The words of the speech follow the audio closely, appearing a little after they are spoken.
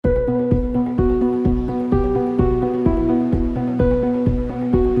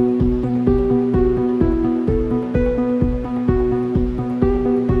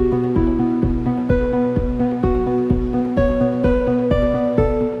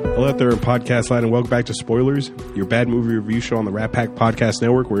Hello out there in podcast land, and welcome back to Spoilers, your bad movie review show on the Rat Pack Podcast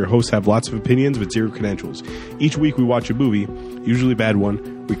Network, where your hosts have lots of opinions but zero credentials. Each week we watch a movie, usually a bad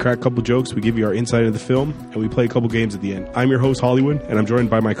one, we crack a couple jokes, we give you our insight of the film, and we play a couple games at the end. I'm your host, Hollywood, and I'm joined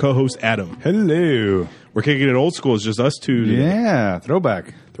by my co-host, Adam. Hello. We're kicking it old school. It's just us two today. Yeah,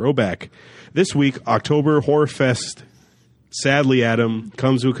 throwback. This week, October Horror Fest, sadly, Adam,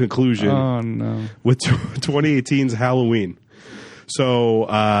 comes to a conclusion with 2018's Halloween. So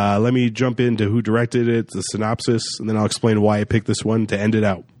let me jump into who directed it, the synopsis, and then I'll explain why I picked this one to end it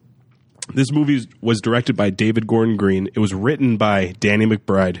out. This movie was directed by David Gordon Green. It was written by Danny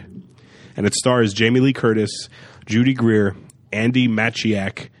McBride, and it stars Jamie Lee Curtis, Judy Greer, Andy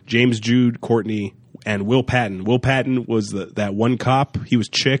Machiak, James Jude Courtney, and Will Patton. Will Patton was that one cop. He was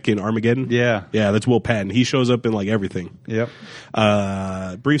Chick in Armageddon. Yeah, that's Will Patton. He shows up in like everything. Yep.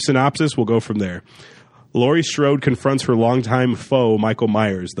 Brief synopsis. We'll go from there. Laurie Strode confronts her longtime foe, Michael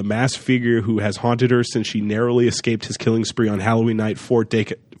Myers, the masked figure who has haunted her since she narrowly escaped his killing spree on Halloween night 4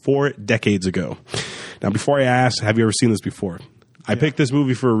 decades ago. Now, before I ask, have you ever seen this before? I picked this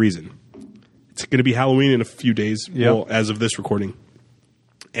movie for a reason. It's going to be Halloween in a few days, well, as of this recording.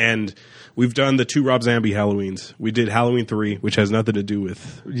 And we've done the 2 Rob Zombie Halloweens. We did Halloween 3, which has nothing to do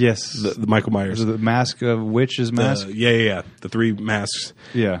with the Michael Myers. The mask of witch's mask? Yeah. The 3 masks.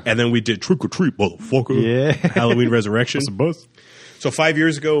 Yeah. And then we did Trick or Treat, motherfucker. Yeah. Halloween Resurrection. That's a buzz. So 5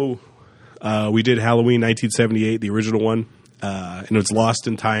 years ago, we did Halloween 1978, the original one. And it's lost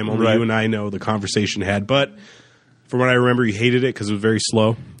in time. Only you and I know the conversation had. But from what I remember, you hated it because it was very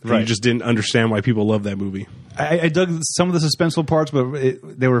slow. Right. You just didn't understand why people love that movie. I dug some of the suspenseful parts,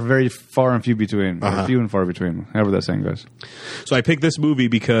 but they were very far and few between. Few and far between, however that saying goes. So I picked this movie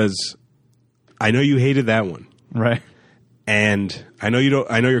because I know you hated that one. Right. And I know you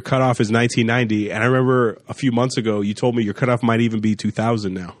don't. I know your cutoff is 1990, and I remember a few months ago you told me your cutoff might even be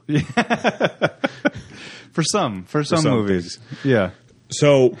 2000 now. Yeah. for some movies. Things. Yeah.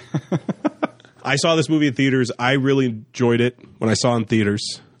 So I saw this movie in theaters. I really enjoyed it when I saw it in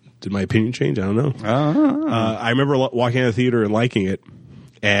theaters. Did my opinion change? I don't know. I remember walking out of the theater and liking it,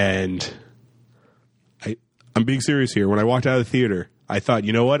 and I'm being serious here. When I walked out of the theater, I thought,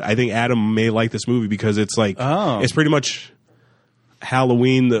 you know what? I think Adam may like this movie because it's like it's pretty much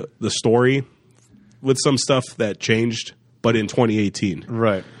Halloween, the story, with some stuff that changed, but in 2018.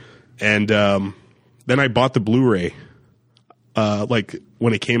 Right. And then I bought the Blu-ray. Like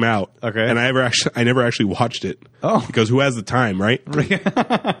when it came out, okay, and I never actually watched it. Oh, because who has the time, right?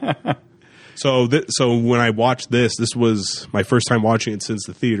 So when I watched this was my first time watching it since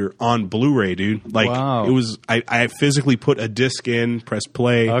the theater on Blu-ray, dude. Like it was, I physically put a disc in, press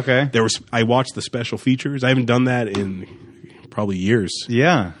play. Okay, I watched the special features. I haven't done that in probably years.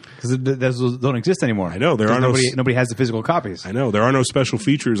 Yeah. Because those don't exist anymore. I know there are nobody has the physical copies. I know there are no special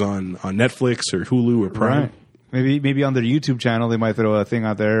features on Netflix or Hulu or Prime. Right. Maybe on their YouTube channel they might throw a thing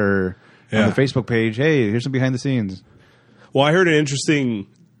out there, or on the Facebook page. Hey, here's some behind the scenes. Well, I heard an interesting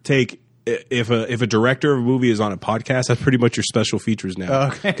take. If a director of a movie is on a podcast, that's pretty much your special features now.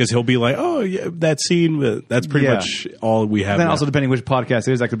 Okay, because he'll be like, "Oh, yeah, that scene." That's pretty much all we have. And then now. Also, depending which podcast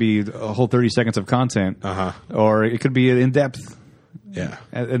it is, that could be a whole 30 seconds of content, or it could be in depth. Yeah,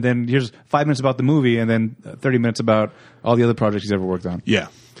 and then here's 5 minutes about the movie, and then 30 minutes about all the other projects he's ever worked on. Yeah.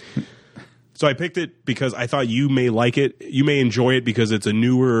 So I picked it because I thought you may like it. You may enjoy it because it's a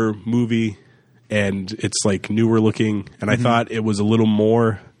newer movie and it's like newer looking. And I thought it was a little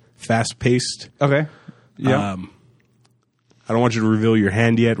more fast paced. Okay. Yeah. I don't want you to reveal your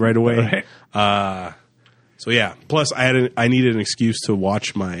hand yet right away. Right. So yeah. Plus, I needed an excuse to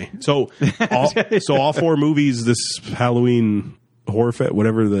watch my. So all 4 movies this Halloween Horror Fest,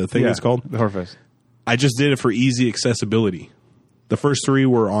 whatever the thing is called, the Horror Fest. I just did it for easy accessibility. The first 3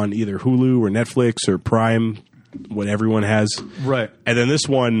 were on either Hulu or Netflix or Prime, what everyone has. Right. And then this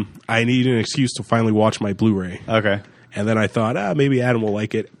one, I need an excuse to finally watch my Blu-ray. Okay. And then I thought, maybe Adam will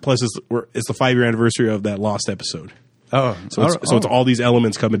like it. Plus, it's the 5-year anniversary of that Lost episode. Oh. So it's all these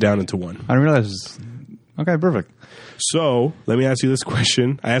elements coming down into one. I didn't realize. Okay, perfect. So let me ask you this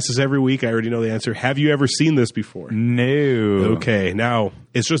question. I ask this every week. I already know the answer. Have you ever seen this before? No. Okay. Now,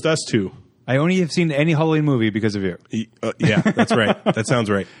 it's just us two. I only have seen any Halloween movie because of you. Yeah, that's right. That sounds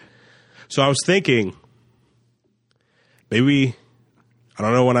right. So I was thinking, maybe, I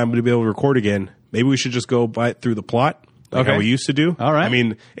don't know when I'm going to be able to record again. Maybe we should just go through the plot, like how we used to do. All right. I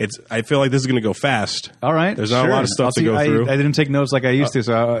mean, I feel like this is going to go fast. All right. There's not a lot of stuff to go through. I didn't take notes like I used to,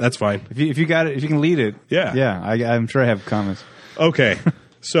 so that's fine. If you got it, if you can lead it, yeah, I'm sure I have comments. Okay,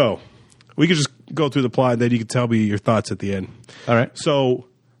 so we could just go through the plot, and then you can tell me your thoughts at the end. All right. So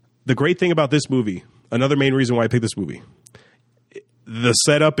the great thing about this movie, another main reason why I picked this movie, The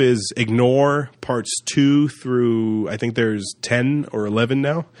setup is ignore parts 2 through, I think there's 10 or 11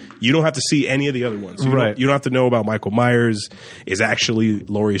 now. You don't have to see any of the other ones. You don't have to know about Michael Myers is actually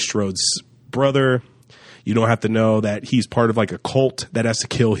Laurie Strode's brother. You don't have to know that he's part of like a cult that has to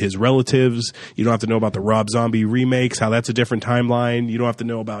kill his relatives. You don't have to know about the Rob Zombie remakes, how that's a different timeline. You don't have to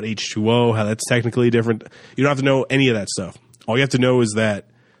know about H2O, how that's technically different. You don't have to know any of that stuff. All you have to know is that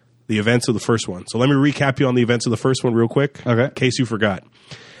the events of the first one. So let me recap you on the events of the first one real quick. Okay. In case you forgot.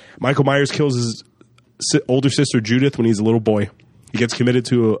 Michael Myers kills his older sister Judith when he's a little boy. He gets committed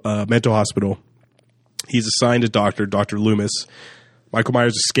to a mental hospital. He's assigned a doctor, Dr. Loomis. Michael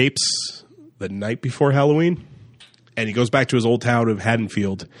Myers escapes the night before Halloween, and he goes back to his old town of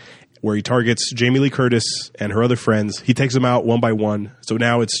Haddonfield, where he targets Jamie Lee Curtis and her other friends. He takes them out one by one. So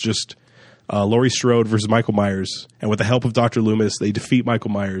now it's just Laurie Strode versus Michael Myers, and with the help of Dr. Loomis, they defeat Michael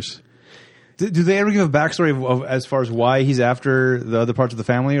Myers. Do they ever give a backstory of as far as why he's after the other parts of the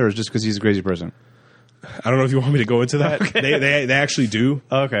family, or is it just because he's a crazy person? I don't know if you want me to go into that. Okay. They actually do.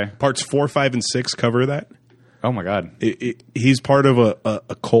 Okay. Parts 4, 5, and 6 cover that. Oh my God. He's part of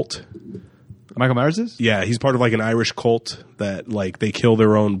a cult. Michael Myers is? Yeah, he's part of like an Irish cult that like they kill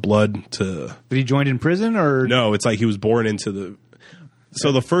their own blood to. Did he join in prison or? No, it's like he was born into the.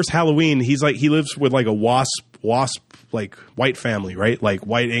 So the first Halloween, he lives with like a wasp like white family, right? Like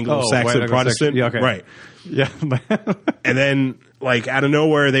white Anglo-Saxon Protestant, yeah, okay. Right? Yeah. And then like out of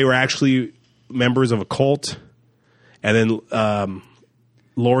nowhere, they were actually members of a cult, and then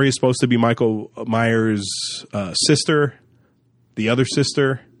Laurie is supposed to be Michael Myers' sister, the other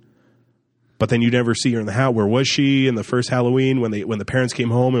sister. But then you never see her in the house. Where was she in the first Halloween when the parents came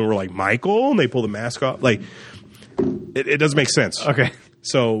home and were like, Michael? And they pull the mask off. Like, it doesn't make sense. Okay.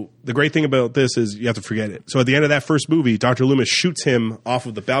 So the great thing about this is you have to forget it. So at the end of that first movie, Dr. Loomis shoots him off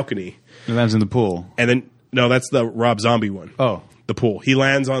of the balcony. He lands in the pool. And then, no, that's the Rob Zombie one. Oh. The pool. He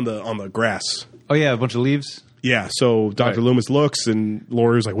lands on the grass. Oh, yeah, a bunch of leaves? Yeah, so Dr. Loomis looks, and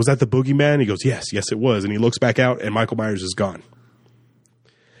Laurie's like, was that the boogeyman? He goes, yes, it was. And he looks back out, and Michael Myers is gone.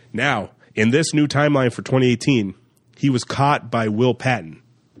 Now, in this new timeline for 2018, he was caught by Will Patton,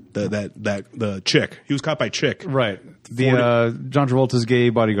 the chick. He was caught by Chick. Right. The John Travolta's gay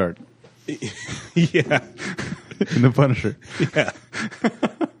bodyguard. Yeah. In The Punisher.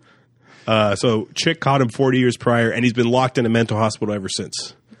 Yeah. So Chick caught him 40 years prior, and he's been locked in a mental hospital ever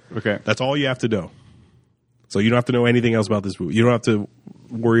since. Okay. That's all you have to know. So you don't have to know anything else about this movie. You don't have to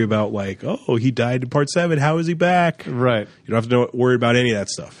worry about like, oh, he died in part 7. How is he back? Right. You don't have to worry about any of that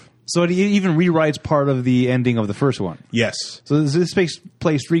stuff. So it even rewrites part of the ending of the first one. Yes. So this takes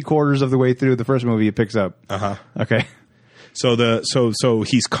place 3/4 of the way through the first movie. It picks up. Okay. So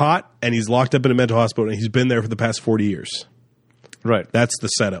he's caught and he's locked up in a mental hospital and he's been there for the past 40 years. Right. That's the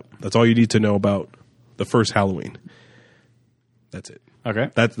setup. That's all you need to know about the first Halloween. That's it. Okay.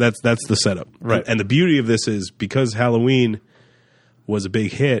 That's the setup. Right. And the beauty of this is because Halloween was a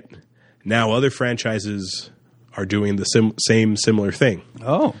big hit, now other franchises are doing the same similar thing.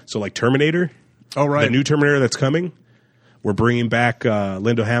 Oh. So like Terminator. Oh, right. The new Terminator that's coming. We're bringing back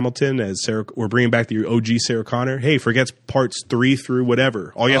Linda Hamilton as Sarah. We're bringing back the OG Sarah Connor. Hey, forgets parts 3 through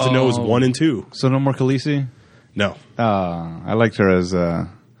whatever. All you have to know is 1 and 2. So no more Khaleesi? No. I liked her as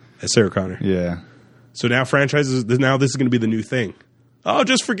Sarah Connor. Yeah. So now franchises. Now this is going to be the new thing. Oh,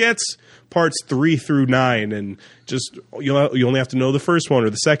 just forgets parts 3 through 9, and just you only have to know the first one or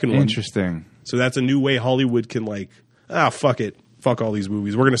the second one. Interesting. So that's a new way Hollywood can like, fuck it, fuck all these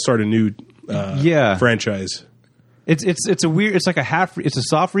movies. We're going to start a new franchise. It's a weird. It's like it's a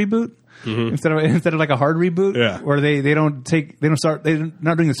soft reboot instead of like a hard reboot. Yeah. Where they're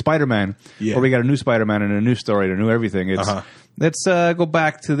not doing the Spider-Man. Yeah. Where we got a new Spider-Man and a new story and a new everything. It's let's go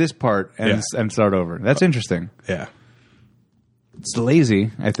back to this part and start over. That's interesting. Yeah. It's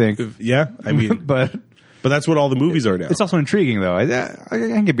lazy, I think. Yeah, I mean, but that's what all the movies are now. It's also intriguing, though. I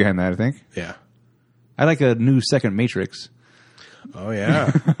can get behind that, I think. Yeah. I like a new second Matrix. Oh,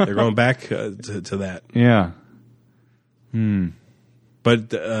 yeah. They're going back to that. Yeah.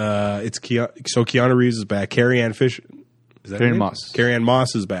 But it's Keanu Reeves is back. Carrie-Anne Fisher. Is that Carrie-Anne Moss. Carrie-Anne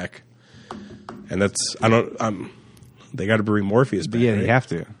Moss is back. And that's, they got to bring Morpheus back. Yeah, right? they have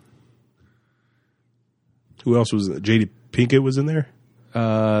to. Who else was there? J.D. Pinkett was in there?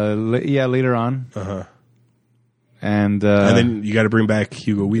 Later on. Uh-huh. And then you got to bring back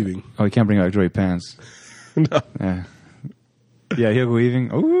Hugo Weaving. Oh, you can't bring back Joey Pants. No. Yeah, Hugo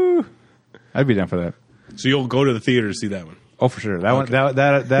Weaving. Ooh, I'd be down for that. So you'll go to the theater to see that one? Oh, for sure. That one.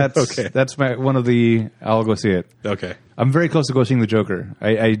 That's okay. That's one of the. I'll go see it. Okay. I'm very close to go seeing The Joker.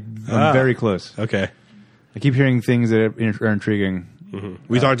 I'm very close. Okay. I keep hearing things that are intriguing. Mm-hmm.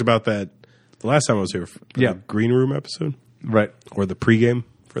 We talked about that the last time I was here. Yeah. Green Room episode. Right. Or the pregame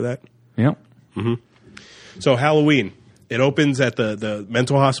for that. Yep. So Halloween, it opens at the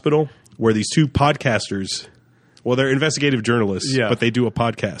mental hospital where these two podcasters, well, they're investigative journalists, but they do a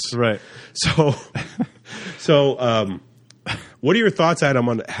podcast. Right. So, what are your thoughts, Adam,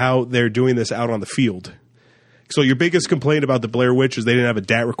 on how they're doing this out on the field? So your biggest complaint about the Blair Witch is they didn't have a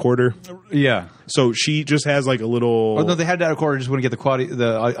DAT recorder. Yeah. So she just has like a little. Oh no, they had DAT recorder. Just wouldn't get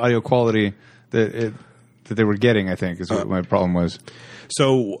the audio quality that they were getting. I think is what my problem was.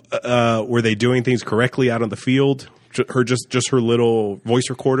 So were they doing things correctly out on the field? Just her little voice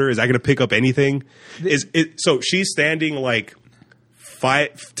recorder, is that going to pick up anything? So she's standing like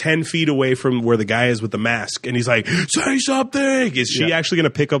 10 feet away from where the guy is with the mask, and he's like, "Say something." Is she actually going to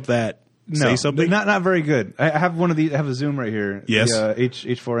pick up that? No, say something? Not very good. I have one of these. I have a Zoom right here. Yes, the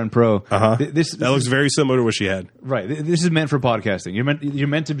H4n Pro. This looks very similar to what she had. Right. This is meant for podcasting. You're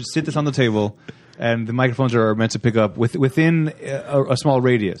meant to sit this on the table, and the microphones are meant to pick up within a small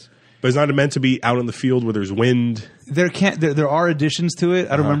radius. But it's not meant to be out in the field where there's wind. There are additions to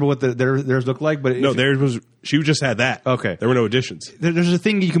it. I don't remember what theirs look like, but theirs was. She just had that. Okay, there were no additions. There's a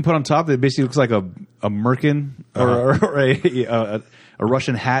thing you can put on top that basically looks like a merkin or a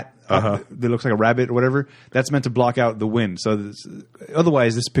Russian hat that looks like a rabbit or whatever. That's meant to block out the wind. So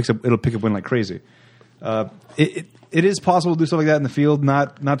otherwise, it'll pick up wind like crazy. It is possible to do stuff like that in the field,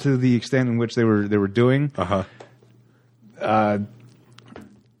 not to the extent in which they were doing.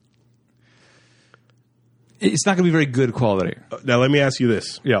 It's not going to be very good quality. Now let me ask you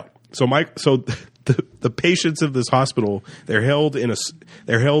this. Yeah. So the patients of this hospital, they're held in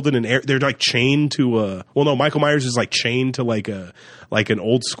an air. They're like chained to a. Well, no, Michael Myers is like chained to like an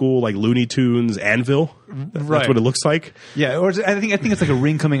old school like Looney Tunes anvil. That's what it looks like. Yeah, or I think it's like a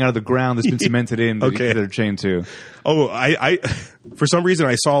ring coming out of the ground that's been cemented in. That they're chained to. Oh, I for some reason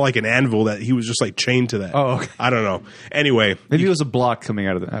I saw like an anvil that he was just like chained to that. Oh, okay. I don't know. Anyway, maybe it was a block coming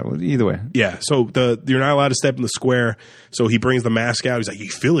out of the. Either way, yeah. So you're not allowed to step in the square. So he brings the mask out. He's like, "You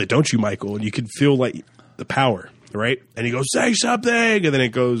feel it, don't you, Michael?" And you can feel like the power, right? And he goes, "Say something," and then it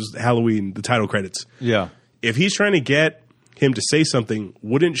goes Halloween, the title credits. Yeah. If he's trying to get him to say something,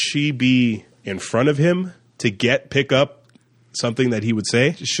 wouldn't she be in front of him to pick up something that he would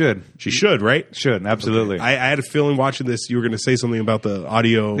say? She should, right? Should, absolutely. Okay. I had a feeling watching this you were going to say something about the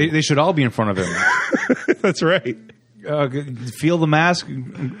audio. They should all be in front of him. That's right. Feel the mask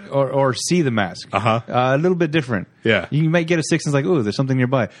or see the mask. A little bit different. Yeah. You might get a sixth and it's like, ooh, there's something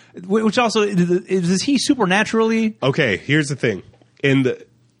nearby. Which also, is he supernaturally? Okay, here's the thing.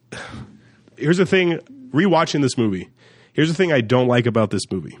 Rewatching this movie, here's the thing I don't like about this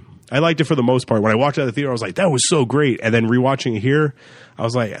movie. I liked it for the most part. When I watched it at the theater, I was like, that was so great. And then rewatching it here, I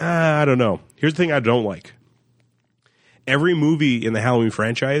was like, I don't know. Here's the thing I don't like. Every movie in the Halloween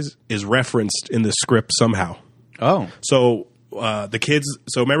franchise is referenced in the script somehow. Oh. So the kids,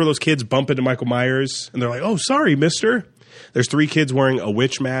 remember those kids bump into Michael Myers and they're like, "Oh, sorry, mister." There's 3 kids wearing a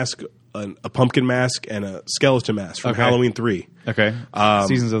witch mask, a pumpkin mask, and a skeleton mask from Halloween 3. Okay.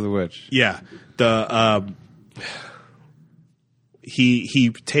 Seasons of the Witch. Yeah.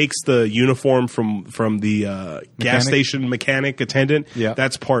 He takes the uniform from the gas station mechanic attendant. Yeah.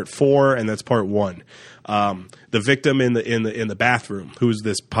 That's part 4 and that's part 1. The victim in the bathroom, who's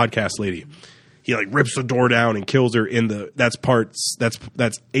this podcast lady. He like rips the door down and kills her that's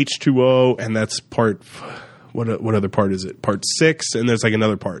H2O, and that's part what other part is it? Part 6, and there's like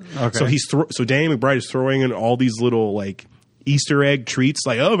another part. Okay. So Danny McBride is throwing in all these little like Easter egg treats,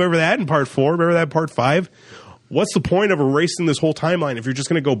 like, oh, remember that in part 4, remember that in part 5. What's the point of erasing this whole timeline if you're just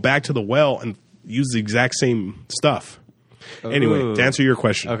going to go back to the well and use the exact same stuff? Anyway, to answer your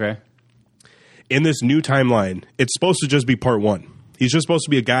question. Okay. In this new timeline, it's supposed to just be part 1. He's just supposed to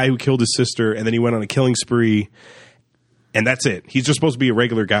be a guy who killed his sister, and then he went on a killing spree, and that's it. He's just supposed to be a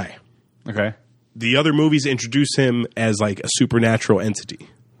regular guy. Okay. The other movies introduce him as like a supernatural entity.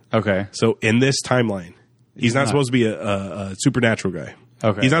 Okay. So in this timeline, he's not supposed to be a supernatural guy.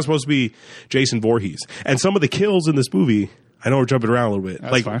 Okay. He's not supposed to be Jason Voorhees. And some of the kills in this movie, I know we're jumping around a little bit.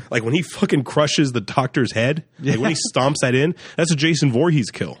 That's fine. Like when he fucking crushes the doctor's head, like when he stomps that in, that's a Jason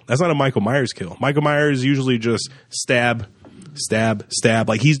Voorhees kill. That's not a Michael Myers kill. Michael Myers usually just stab.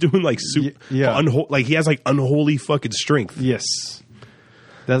 Like he's doing like like he has like unholy fucking strength. Yes.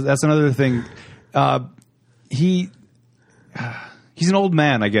 That's another thing. He's an old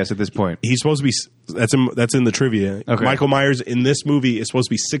man, I guess, at this point. He's supposed to be. That's in the trivia. Okay. Michael Myers in this movie is supposed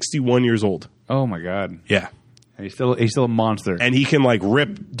to be 61 years old. Oh my god. Yeah. And he's still a monster. And he can like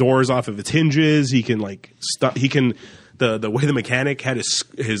rip doors off of its hinges. He can like he can the way the mechanic had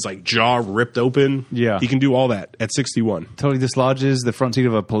his like jaw ripped open. Yeah. He can do all that at 61. Totally dislodges the front seat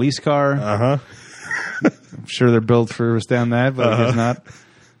of a police car. I'm sure they're built for withstand that, but I guess not.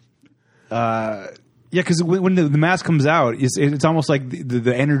 Yeah, because when the mask comes out, it's almost like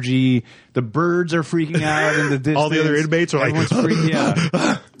the energy. The birds are freaking out in the distance. All the other inmates are like,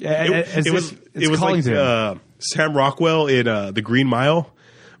 freaking, it was like Sam Rockwell in The Green Mile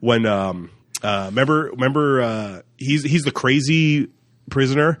when remember he's the crazy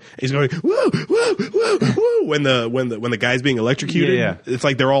prisoner. He's going woo woo woo woo when the guy's being electrocuted. Yeah. It's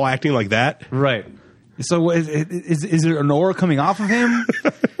like they're all acting like that. Right. So is there an aura coming off of him?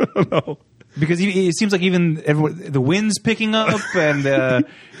 I don't know. Because it seems like even the wind's picking up, and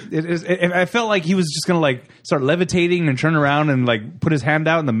I felt like he was just going to like start levitating and turn around and like put his hand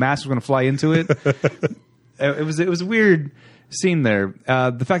out, and the mask was going to fly into it. It was a weird scene there.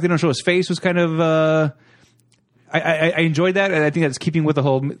 The fact they don't show his face was kind of. I enjoyed that, and I think that's keeping with the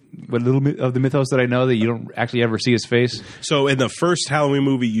whole little bit of the mythos that I know that you don't actually ever see his face. So in the first Halloween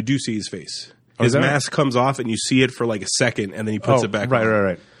movie, you do see his face. His mask comes off, and you see it for like a second, and then he puts it back on.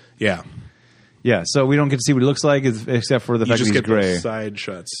 Right. Yeah. Yeah, so we don't get to see what he looks like except for the fact that he's gray. You just get those side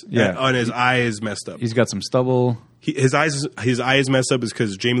shots. Yeah. And his eye is messed up. He's got some stubble. His eye is messed up is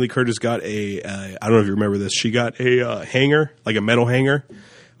because Jamie Lee Curtis got I don't know if you remember this. She got a hanger, like a metal hanger,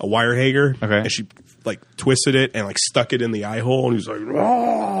 a wire hanger. Okay. And she like twisted it and like stuck it in the eye hole, and he was like,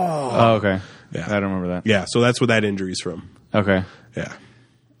 oh, okay. Yeah. I don't remember that. Yeah, so that's where that injury's from. Okay. Yeah.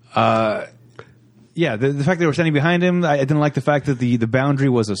 Yeah, the fact that they were standing behind him, I didn't like the fact that the boundary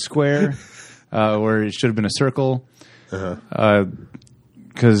was a square. Where it should have been a circle,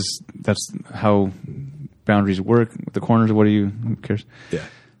 because that's how boundaries work with the corners. Who cares? Yeah.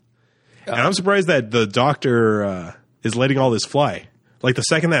 And I'm surprised that the doctor is letting all this fly. Like the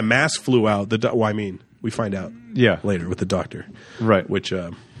second that mask flew out, we find out later with the doctor. Right. Which,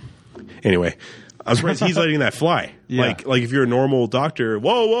 anyway, I'm surprised he's letting that fly. Yeah. Like if you're a normal doctor,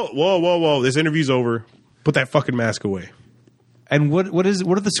 whoa, this interview's over. Put that fucking mask away. And what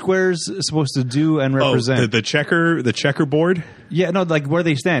are the squares supposed to do and represent? Oh, the checkerboard? Yeah, no, like where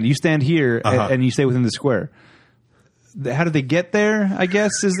they stand. You stand here and you stay within the square. How do they get there, I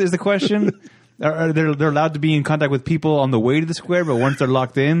guess, is the question. They're allowed to be in contact with people on the way to the square, but once they're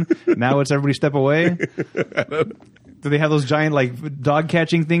locked in, now it's everybody step away? Do they have those giant like dog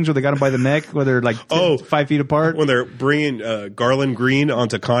catching things where they got them by the neck, where they're like 5 feet apart? When they're bringing Garland Green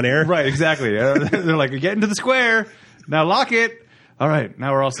onto Con Air? Right, exactly. They're like, get into the square. Now lock it. All right,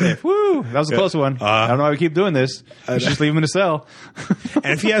 now we're all safe. Woo! That was a close one. I don't know why we keep doing this. We should just leave him in a cell. And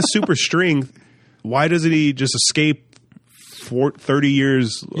if he has super strength, why doesn't he just escape 30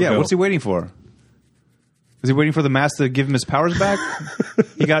 years ago? Yeah, what's he waiting for? Is he waiting for the mask to give him his powers back?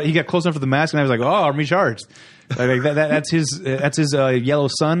 He got close enough to the mask, and I was like, "Oh, army charged!" Like that's his yellow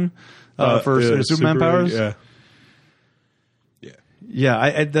sun for Superman powers. Yeah.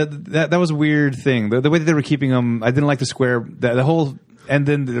 Yeah, that was a weird thing. The way that they were keeping him, I didn't like the square. The whole, and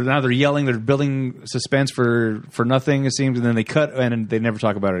then now they're yelling, they're building suspense for nothing. It seems, and then they cut, and they never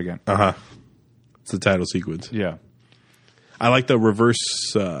talk about it again. It's the title sequence. Yeah, I like the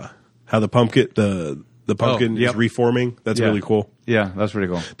reverse. How the pumpkin is reforming. That's really cool. Yeah, that's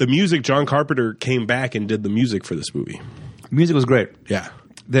pretty cool. The music, John Carpenter came back and did the music for this movie. Music was great. Yeah.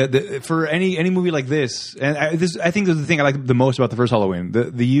 For any movie like this, and I think this is the thing I like the most about the first Halloween,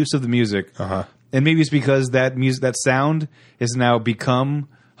 the use of the music, and maybe it's because that sound has now become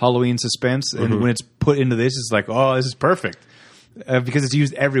Halloween suspense, and when it's put into this, it's like, oh, this is perfect because it's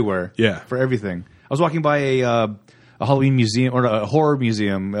used everywhere, for everything. I was walking by a Halloween museum or a horror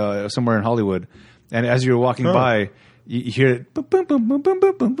museum somewhere in Hollywood, and as you were walking by, you hear it, boom, boom, boom, boom, boom,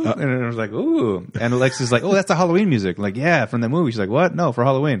 boom, boom, boom, and I was like, ooh. And Alexa's like, oh, that's the Halloween music. Like, yeah, from that movie. She's like, what? No, for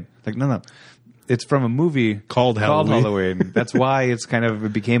Halloween. Like, no. It's from a movie called Halloween. That's why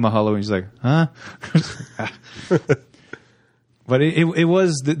it became a Halloween. She's like, huh? But it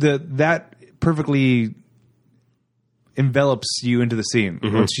was that perfectly envelops you into the scene.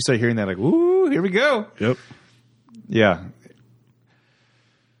 Once you start hearing that, like, ooh, here we go. Yep. Yeah.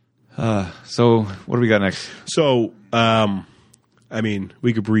 So what do we got next? So,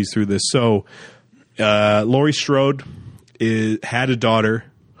 we could breeze through this. So, Laurie Strode had a daughter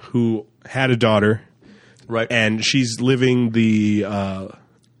who had a daughter, right? And she's living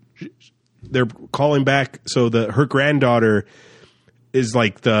they're calling back. So her granddaughter is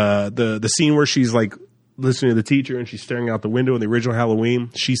like the scene where she's like listening to the teacher and she's staring out the window in the original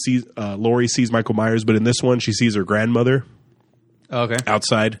Halloween. She sees Laurie sees Michael Myers, but in this one she sees her grandmother. Okay.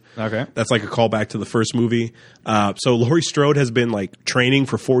 Outside. Okay. That's like a callback to the first movie. So Laurie Strode has been like training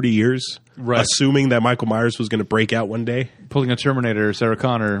for 40 years, assuming that Michael Myers was going to break out one day. Pulling a Terminator, Sarah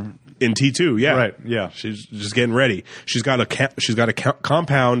Connor. In T2, yeah. Right, yeah. She's just getting ready. She's got a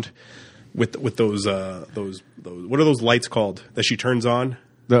compound with those what are those lights called that she turns on?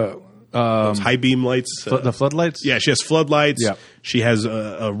 The those high beam lights. The floodlights? Yeah, she has floodlights. Yeah. She has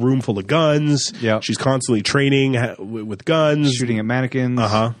a room full of guns. Yeah. She's constantly training with guns. Shooting at mannequins.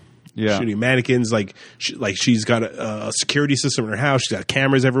 Uh-huh. Yeah. Shooting mannequins. She's got a security system in her house. She's got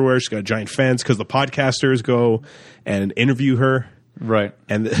cameras everywhere. She's got a giant fence because the podcasters go and interview her. Right.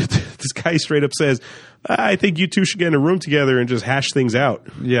 And this guy straight up says, I think you two should get in a room together and just hash things out.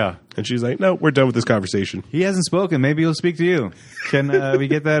 Yeah. And she's like, no, we're done with this conversation. He hasn't spoken. Maybe he'll speak to you. Can we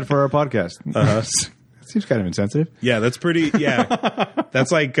get that for our podcast? Seems kind of insensitive. Yeah, that's pretty. Yeah.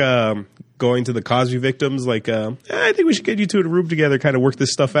 That's like going to the Cosby victims. Like, I think we should get you two in a room together, kind of work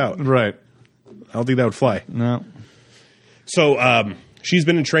this stuff out. Right. I don't think that would fly. No. So she's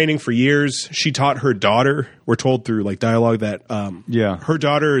been in training for years. She taught her daughter. We're told through like dialogue that her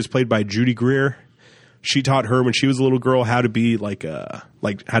daughter is played by Judy Greer. She taught her when she was a little girl how to be like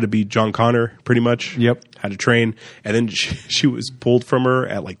how to be John Connor, pretty much. Yep. How to train, and then she was pulled from her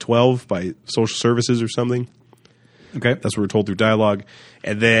at like 12 by social services or something. Okay, that's what we're told through dialogue.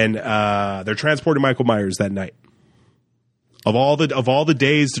 And then they're transporting Michael Myers that night. Of all the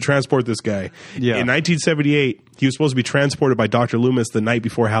days to transport this guy, in 1978, he was supposed to be transported by Dr. Loomis the night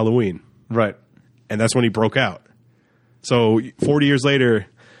before Halloween. Right, and that's when he broke out. So 40 years later,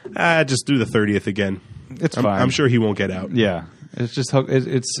 just do the 30th again. It's fine. I'm sure he won't get out. Yeah, it's just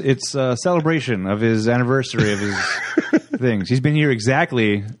it's a celebration of his anniversary of his things. He's been here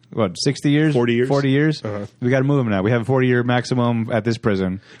exactly 60 years, 40 years, 40 years. Uh-huh. We got to move him now. We have a 40-year maximum at this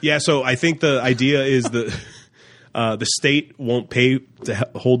prison. Yeah, so I think the idea is the state won't pay to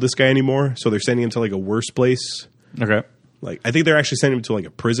hold this guy anymore, so they're sending him to like a worse place. Okay, like I think they're actually sending him to like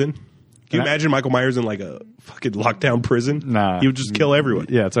a prison. Can you imagine Michael Myers in like a fucking lockdown prison? Nah, he would just kill everyone.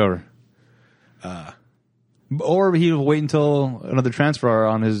 Yeah, it's over. Or he will wait until another transfer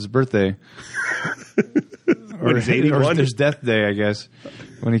on his birthday. Or his 81? Or his death day, I guess,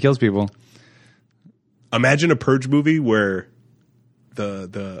 when he kills people. Imagine a Purge movie where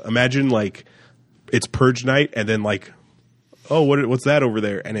imagine like it's Purge night and then like, oh, what's that over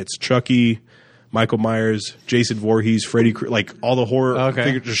there? And it's Chucky, Michael Myers, Jason Voorhees, Freddy, like all the horror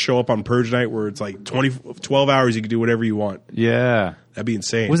figures just show up on Purge night where it's like 12 hours you can do whatever you want. Yeah. That'd be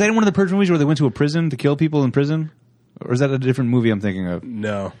insane. Was that in one of the Purge movies where they went to a prison to kill people in prison? Or is that a different movie I'm thinking of?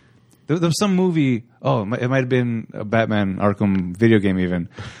 No. There was some movie, it might have been a Batman Arkham video game even,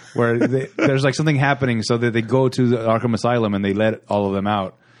 where there's like something happening so that they go to the Arkham Asylum and they let all of them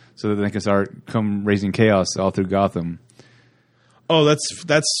out so that they can come raising chaos all through Gotham. Oh,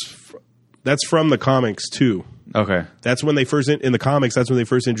 that's from the comics too. Okay. That's when they first in the comics. That's when they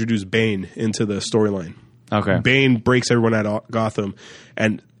first introduced Bane into the storyline. Okay. Bane breaks everyone out of Gotham,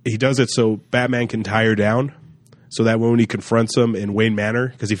 and he does it so Batman can tire down, so that when he confronts him in Wayne Manor,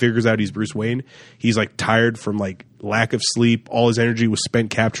 because he figures out he's Bruce Wayne, he's like tired from like lack of sleep. All his energy was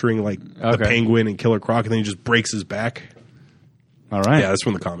spent capturing like the Penguin and Killer Croc, and then he just breaks his back. All right. Yeah, that's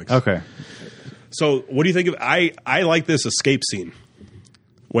from the comics. Okay. So, what do you think of? I like this escape scene.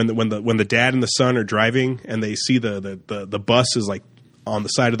 When the dad and the son are driving and they see the bus is like on the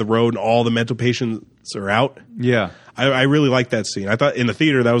side of the road and all the mental patients are out. Yeah, I really like that scene. I thought in the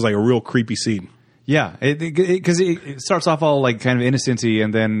theater that was like a real creepy scene. Yeah, because it starts off all like kind of innocency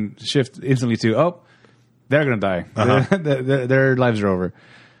and then shift instantly to they're gonna die. Uh-huh. Their lives are over.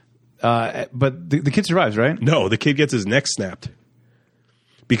 But the kid survives, right? No, the kid gets his neck snapped.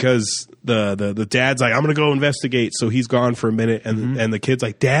 Because the dad's like, I'm gonna go investigate, so he's gone for a minute, and the kid's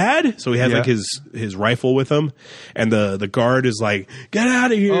like, Dad? So he has like his rifle with him, and the guard is like, get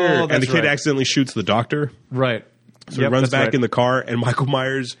out of here! And the kid accidentally shoots the doctor. Right. So he runs back in the car, and Michael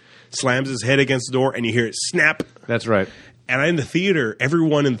Myers slams his head against the door, and you hear it snap. That's right. And in the theater,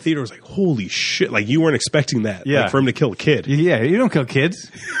 everyone in the theater was like, holy shit, like you weren't expecting that. Yeah. Like, for him to kill a kid. Yeah, you don't kill kids.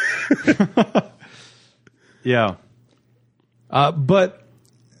 Yeah. But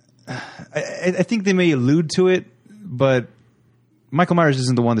I think they may allude to it, but Michael Myers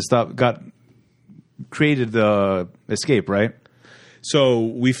isn't the one that created the escape, right? So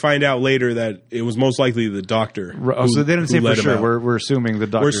we find out later that it was most likely the doctor. So they didn't say for sure. We're assuming the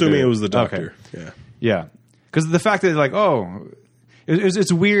doctor. We're assuming it was the doctor. Okay. Yeah. Because the fact that like,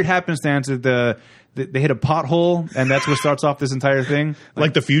 it's a weird happenstance that they hit a pothole and that's what starts off this entire thing.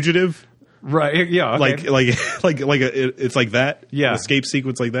 Like The Fugitive. Right. Yeah. Okay. Like it's like that. Yeah. An escape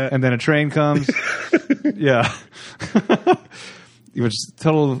sequence like that. And then a train comes. Yeah. Which is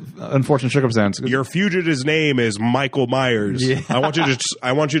total unfortunate circumstance. Your fugitive's name is Michael Myers. Yeah. I want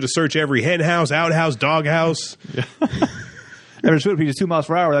you to search every hen house, outhouse, dog house. Yeah. Every speed is 2 miles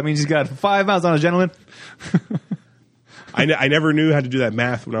per hour. That means he's got 5 miles on us, gentlemen. I never knew how to do that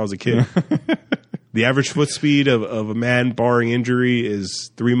math when I was a kid. The average foot speed of a man barring injury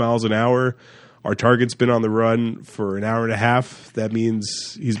is 3 miles an hour. Our target's been on the run for an hour and a half. That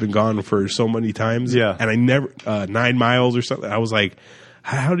means he's been gone for so many times. Yeah. And I never 9 miles or something. I was like,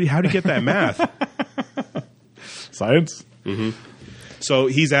 how do you get that math? Science. Mm-hmm. So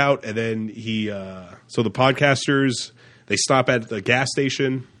he's out, and then so the podcasters, they stop at the gas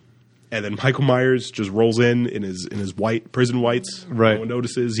station, and then Michael Myers just rolls in his white prison whites. Right. No one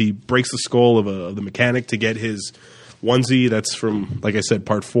notices. He breaks the skull of the mechanic to get his onesie. That's from, like I said,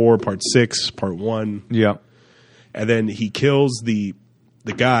 part 4, part 6, part 1. Yeah. And then he kills the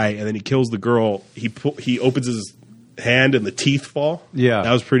guy, and then he kills the girl. He opens his hand and the teeth fall. Yeah.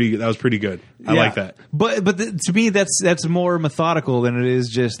 That was pretty good. I like that. But to me, that's more methodical than it is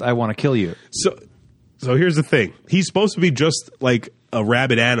just I want to kill you. So here's the thing. He's supposed to be just like a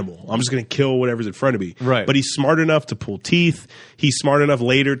rabid animal. I'm just going to kill whatever's in front of me. Right. But he's smart enough to pull teeth. He's smart enough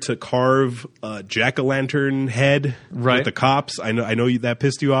later to carve a jack-o'-lantern head with the cops. I know that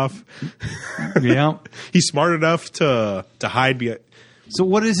pissed you off. Yeah. He's smart enough to hide behind. So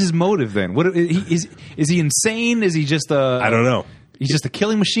what is his motive then? What is he insane? Is he just I don't know. He's just a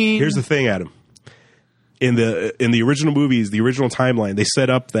killing machine? Here's the thing, Adam. In the original movies, the original timeline, they set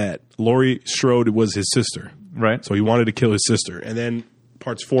up that Laurie Strode was his sister. Right. So he wanted to kill his sister. And then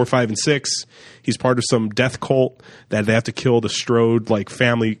parts 4, 5, and 6, he's part of some death cult that they have to kill the Strode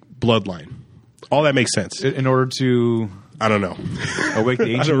family bloodline. All that makes sense. In order to I don't know. Awake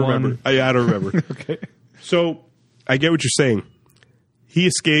the ancient I don't remember. one. I don't remember. Okay. So I get what you're saying. He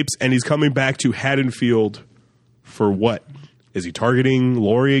escapes and he's coming back to Haddonfield for what? Is he targeting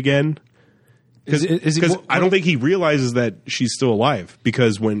Laurie again? Because I don't think he realizes that she's still alive.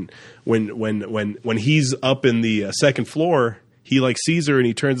 Because when he's up in the second floor, he sees her and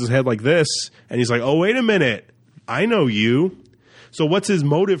he turns his head like this, and he's like, "Oh, wait a minute, I know you." So what's his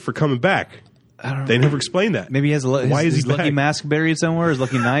motive for coming back? They never explain that. Maybe he has his lucky back? mask buried somewhere. His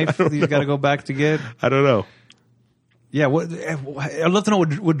lucky knife he's got to go back to get. I don't know. Yeah, I'd love to know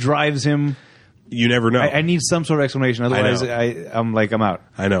what drives him. You never know. I need some sort of explanation. Otherwise, I'm out.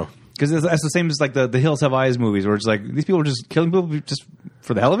 I know. Because that's the same as the Hills Have Eyes movies, where it's like these people are just killing people just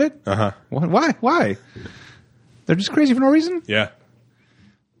for the hell of it. Why? They're just crazy for no reason. Yeah.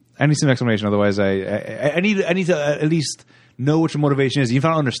 I need some explanation. Otherwise, I need to at least know what your motivation is. If I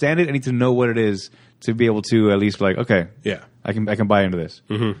don't understand it, I need to know what it is to be able to at least be like, okay, yeah, I can buy into this.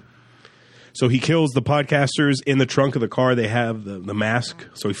 Mm-hmm. So he kills the podcasters in the trunk of the car. They have the mask.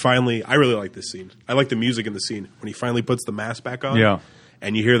 So he finally, I really like this scene. I like the music in the scene when he finally puts the mask back on. Yeah.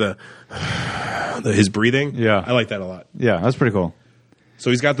 And you hear his breathing. Yeah. I like that a lot. Yeah, that's pretty cool.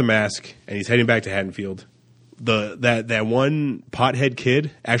 So he's got the mask and he's heading back to Haddonfield. That one pothead kid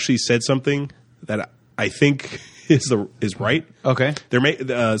actually said something that I think is right. Okay.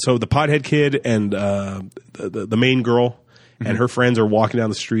 So the pothead kid and the main girl and her friends are walking down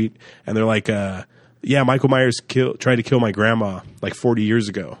the street, and they're like, "Yeah, Michael Myers tried to kill my grandma 40 years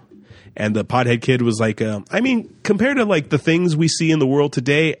ago." And the pothead kid was like, "I mean, compared to the things we see in the world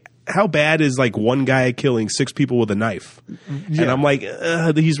today, how bad is one guy killing 6 people with a knife?" Yeah. And I'm like,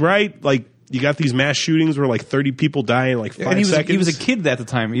 "He's right. You got these mass shootings where 30 people die in 5 seconds." He was a kid at the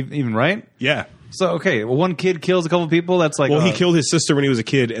time, even right? Yeah. So okay, well, one kid kills a couple of people. That's he killed his sister when he was a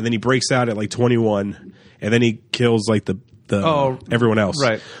kid, and then he breaks out at 21, and then he kills everyone else.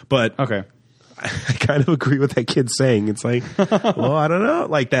 Right. But okay. I kind of agree with that kid saying. It's well, I don't know.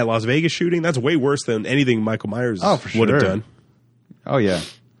 That Las Vegas shooting, that's way worse than anything Michael Myers would have done. Oh, yeah.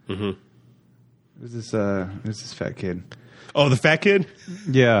 Mm-hmm. Who's this fat kid? Oh, the fat kid?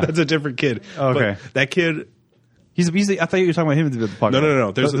 Yeah. That's a different kid. Okay. But that kid... I thought you were talking about him with the podcast.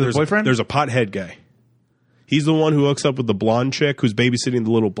 No. There's the boyfriend? There's a pothead guy. He's the one who hooks up with the blonde chick who's babysitting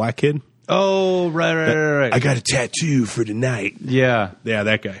the little black kid. Oh, right. I got a tattoo for tonight. Yeah. Yeah,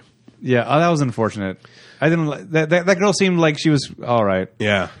 that guy. Yeah, that was unfortunate. I didn't like that girl seemed like she was all right.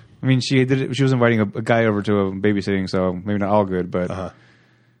 Yeah. I mean, she was inviting a guy over to a babysitting, so maybe not all good, but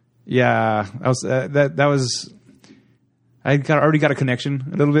yeah, that was. I already got a connection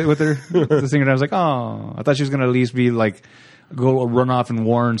a little bit with her, the singer. And I was like, oh, I thought she was going to at least be go run off and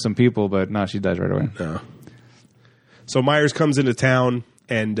warn some people, but no, she dies right away. No. So Myers comes into town,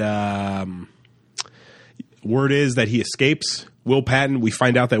 and word is that he escapes. Will Patton, we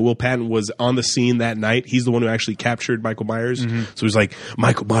find out that Will Patton was on the scene that night. He's the one who actually captured Michael Myers. Mm-hmm. So he's like,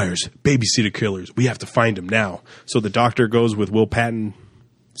 Michael Myers, babysitter killers. We have to find him now. So the doctor goes with Will Patton,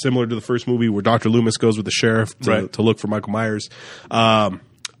 similar to the first movie where Dr. Loomis goes with the sheriff to look for Michael Myers.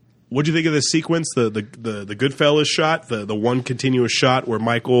 What'd you think of this sequence? The Goodfellas shot, the one continuous shot where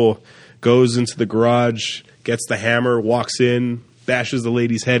Michael goes into the garage, gets the hammer, walks in, bashes the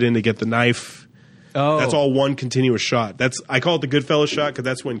lady's head in to get the knife. Oh, That's all one continuous shot. I call it the Goodfellas shot because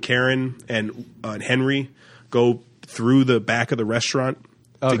that's when Karen and Henry go through the back of the restaurant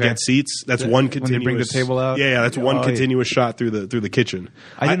to get seats. That's one continuous. When they bring the table out. Yeah, that's one continuous shot through the kitchen.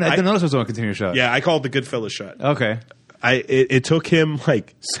 I didn't notice it was one continuous shot. Yeah, I call it the Goodfellas shot. Okay. It took him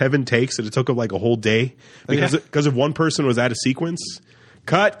like 7 takes, and it took him like a whole day because if one person was out of sequence.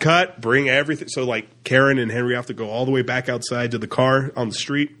 Cut, bring everything. So, like, Karen and Henry have to go all the way back outside to the car on the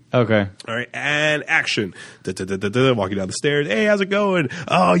street. Okay. All right, and action. Walking down the stairs. Hey, how's it going?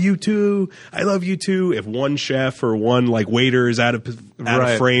 Oh, you too. I love you too. If one chef or one, like, waiter is out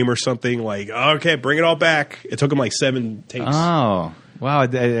of frame or something, like, okay, bring it all back. It took him, like, 7 takes. Oh. Wow, I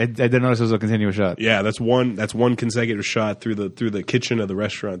didn't notice it was a continuous shot. Yeah, that's one consecutive shot through the kitchen of the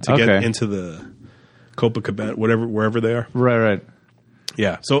restaurant to get into the Copacabana, wherever they are. Right.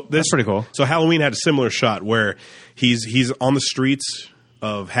 Yeah, so that's pretty cool. So Halloween had a similar shot where he's on the streets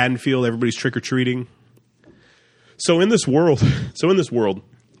of Haddonfield. Everybody's trick or treating. So in this world,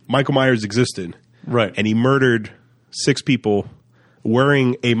 Michael Myers existed, right? And he murdered 6 people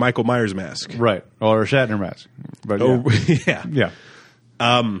wearing a Michael Myers mask, right, or a Shatner mask. But yeah.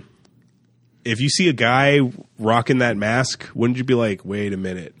 If you see a guy rocking that mask, wouldn't you be like, wait a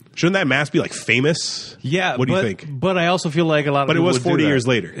minute? Shouldn't that mask be like famous? Yeah. What do you think? But I also feel like a lot of people But it was 40 years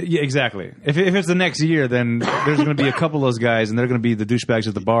later. Yeah, exactly. If it's the next year, then there's going to be a couple of those guys, and they're going to be the douchebags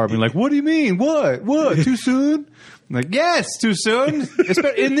at the bar being like, what do you mean? What? Too soon? I'm like, yes, too soon.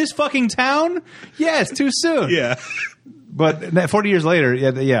 In this fucking town? Yes, too soon. Yeah. But 40 years later,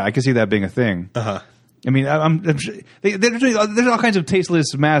 yeah, I can see that being a thing. Uh-huh. I mean, I'm sure there's all kinds of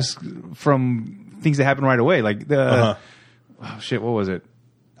tasteless masks from things that happen right away. Like, oh shit, what was it?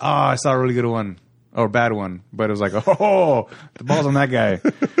 Oh, I saw a really good one. Or a bad one. But it was like, oh, the ball's on that guy.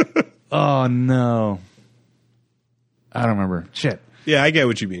 Oh, no. I don't remember. Shit. Yeah, I get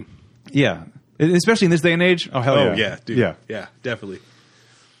what you mean. Yeah. Especially in this day and age. Oh, hell yeah. Oh, yeah, dude. Yeah. Yeah, definitely.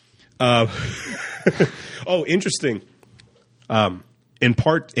 Interesting.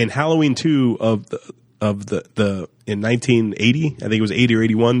 In Halloween 2 of the in 1980, I think it was 80 or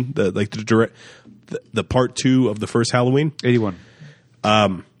 81, the part 2 of the first Halloween. 81.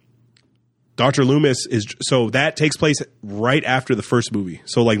 Dr. Loomis that takes place right after the first movie.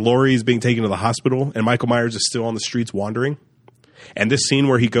 So like Laurie's being taken to the hospital and Michael Myers is still on the streets wandering. And this scene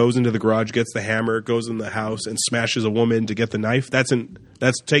where he goes into the garage, gets the hammer, goes in the house and smashes a woman to get the knife, that's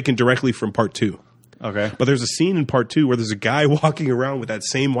taken directly from part 2. Okay. But there's a scene in part 2 where there's a guy walking around with that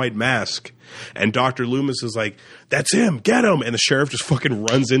same white mask, and Dr. Loomis is like, that's him, get him! And the sheriff just fucking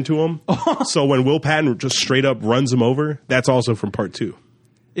runs into him. So when Will Patton just straight up runs him over, that's also from part 2.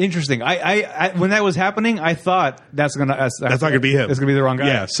 Interesting. I when that was happening, I thought that's not gonna be him. That's gonna be the wrong guy.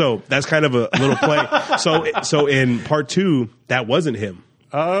 Yeah. So that's kind of a little play. So in part 2, that wasn't him.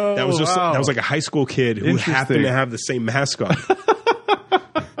 Oh, that was like a high school kid who happened to have the same mask on.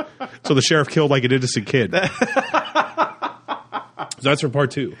 So the sheriff killed like an innocent kid. So that's from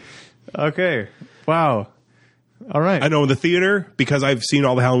part 2. Okay. Wow. All right. I know in the theater, because I've seen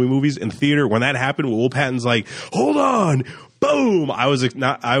all the Halloween movies, in the theater, when that happened, Will Patton's like, hold on, boom. I was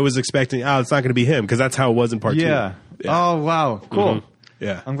expecting, it's not going to be him, because that's how it was in part 2. Yeah. Oh, wow. Cool. Mm-hmm.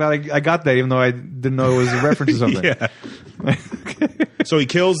 Yeah. I'm glad I got that, even though I didn't know it was a reference to something. Yeah. So he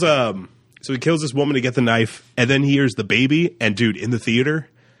kills this woman to get the knife, and then he hears the baby, and dude, in the theater,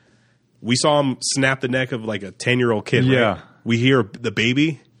 we saw him snap the neck of like a 10-year-old kid. Yeah. Right? We hear the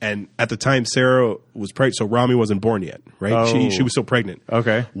baby, and at the time Sarah was pregnant, so Rami wasn't born yet, right? Oh. She was still pregnant.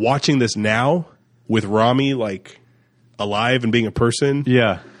 Okay. Watching this now with Rami like alive and being a person,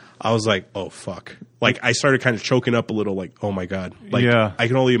 yeah, I was like, oh fuck! Like I started kind of choking up a little, like, oh my god, like yeah. I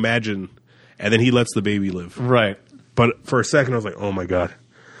can only imagine. And then he lets the baby live, right? But for a second, I was like, oh my god,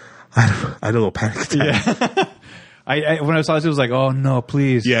 I had a little panic attack. Yeah. I when I saw this, it was like, oh no,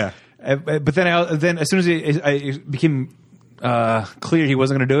 please, yeah. But then as soon as it became clear he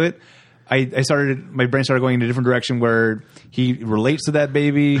wasn't going to do it, my brain started going in a different direction where he relates to that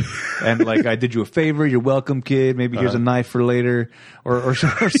baby and like, I did you a favor, you're welcome, kid. Maybe here's a knife for later or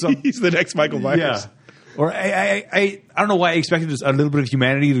something. He's the next Michael Myers. Yeah. Or I don't know why I expected just a little bit of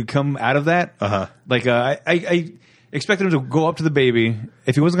humanity to come out of that. Uh-huh. Like I expected him to go up to the baby,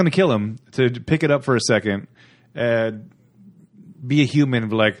 if he wasn't going to kill him, to pick it up for a second, be a human,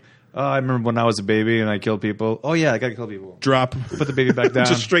 be like, oh, I remember when I was a baby and I killed people. Oh, yeah, I got to kill people. Drop. Put the baby back down.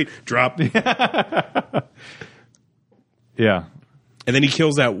 Just straight drop. Yeah. And then he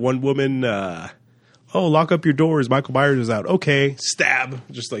kills that one woman. Lock up your doors. Michael Myers is out. Okay. Stab.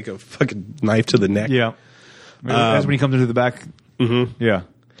 Just like a fucking knife to the neck. Yeah. That's when he comes into the back. Mm-hmm. Yeah.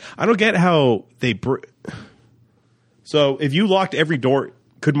 I don't get how they... So if you locked every door,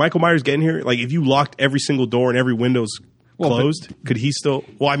 could Michael Myers get in here? Like if you locked every single door and every window's closed, could he still?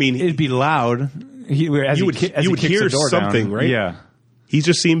 Well, I mean, it'd be loud. You would hear something, down. right? Yeah. He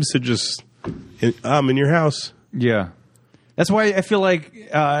just seems to just. I'm in your house. Yeah. That's why I feel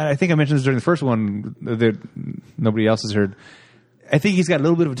like I think I mentioned this during the first one that nobody else has heard. I think he's got a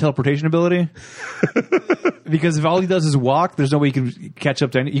little bit of a teleportation ability because if all he does is walk, there's no way you can catch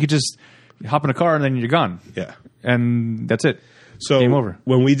up to any. You could just hop in a car and then you're gone. Yeah, and that's it. So game over.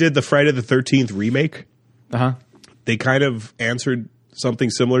 When we did the Friday the 13th remake, they kind of answered something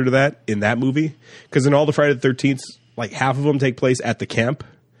similar to that in that movie because in all the Friday the 13th, like half of them take place at the camp.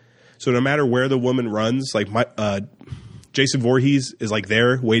 So no matter where the woman runs, like Jason Voorhees is like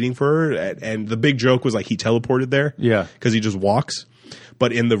there waiting for her, and the big joke was like he teleported there, because he just walks.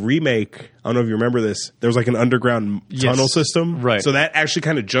 But in the remake, I don't know if you remember this, there was like an underground tunnel system, right? So that actually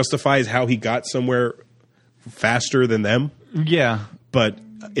kind of justifies how he got somewhere faster than them. Yeah, but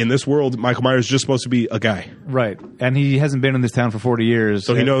in this world, Michael Myers is just supposed to be a guy, right? And he hasn't been in this town for 40 years,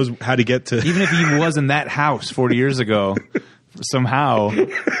 so he knows how to get to. Even if he was in that house 40 years ago. Somehow,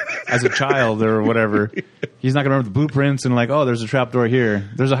 as a child or whatever, he's not going to remember the blueprints and like, oh, there's a trapdoor here.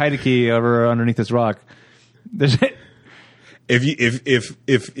 There's a hide key over underneath this rock. What city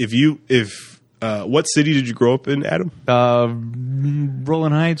did you grow up in, Adam?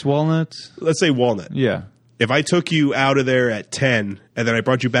 Rolling Heights, Walnut. Let's say Walnut. Yeah. If I took you out of there at 10 and then I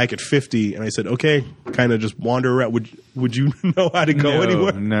brought you back at 50 and I said, okay, kind of just wander around, would you know how to go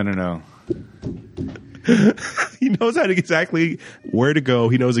anywhere? No. He knows exactly where to go.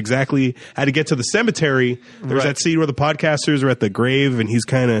 He knows exactly how to get to the cemetery. There's that scene where the podcasters are at the grave and he's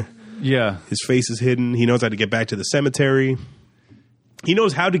kind of, his face is hidden. He knows how to get back to the cemetery. He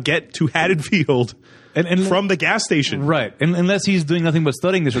knows how to get to Haddonfield and from the gas station. Right. And unless he's doing nothing but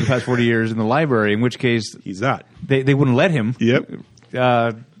studying this for the past 40 years in the library, in which case he's not. They wouldn't let him. Yep.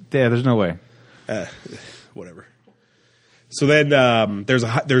 There's no way. Whatever. So then there's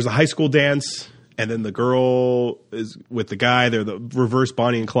a high school dance. And then the girl is with the guy. They're the reverse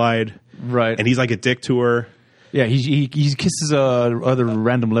Bonnie and Clyde. Right. And he's like a dick to her. Yeah, he kisses other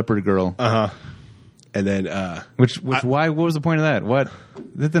random leopard girl. And then why? What was the point of that? What?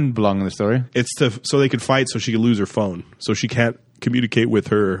 That didn't belong in the story. It's so they could fight, so she could lose her phone, so she can't communicate with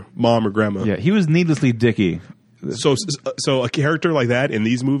her mom or grandma. Yeah, he was needlessly dicky. So a character like that in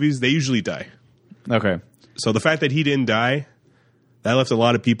these movies, they usually die. Okay. So the fact that he didn't die, that left a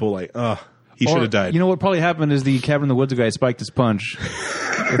lot of people like, he should have died. You know what probably happened is the Cabin in the Woods guy spiked his punch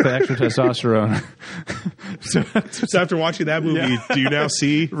with the extra testosterone. So after watching that movie, do you now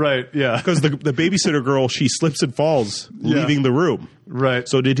see? Right, yeah. Because the babysitter girl, she slips and falls, leaving the room. Right.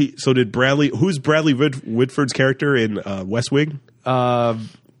 So did Bradley? Who's Bradley Whitford's character in West Wing? Oh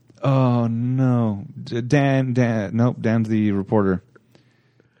no, Dan. Nope, Dan's the reporter.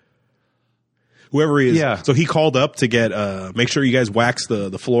 Whoever he is. Yeah. So he called up to get make sure you guys wax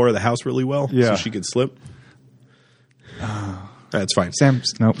the floor of the house really well, so she could slip. That's fine.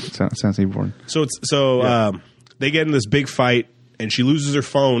 Sounds important. So they get in this big fight, and she loses her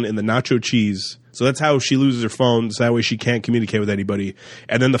phone in the nacho cheese. So that's how she loses her phone. So that way she can't communicate with anybody.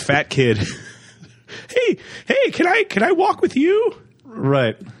 And then the fat kid, hey, can I walk with you?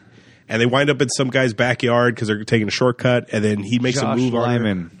 Right. And they wind up in some guy's backyard because they're taking a shortcut. And then he makes a move on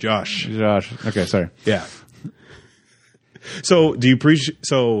her. Josh. Okay, sorry. Yeah. So do you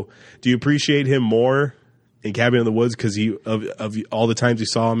appreciate him more in Cabin in the Woods because of all the times you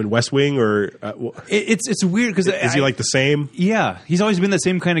saw him in West Wing, or it's weird because is he like the same? Yeah, he's always been the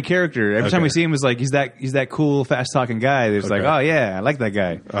same kind of character. Every time we see him, it's like he's that cool, fast talking guy. It's like, oh yeah, I like that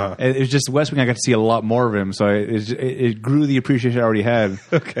guy. It was just West Wing. I got to see a lot more of him, so it grew the appreciation I already had.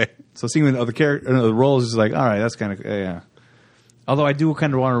 Okay, so seeing the other the roles is like, all right, that's kind of yeah. Although I do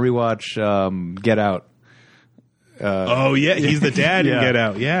kind of want to rewatch Get Out. He's the dad in Get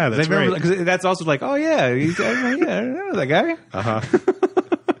Out. Yeah, that's right. Because that's also like, oh yeah, I know that guy.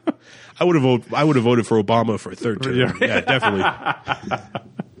 I would have voted for Obama for a third term. Yeah, definitely.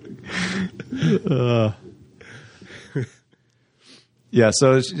 Yeah.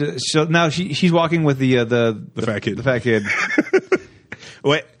 So now she's walking with the fat kid. The fat kid.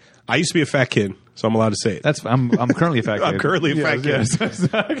 Wait, I used to be a fat kid, so I'm allowed to say it. I'm currently a fat kid. I'm currently a fat kid.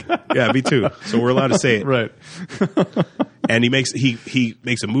 Yeah, me too. So we're allowed to say it, right? And he makes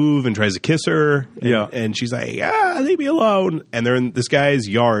a move and tries to kiss her. And she's like, leave me alone. And they're in this guy's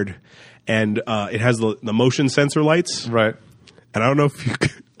yard, and it has the motion sensor lights, right? And I don't know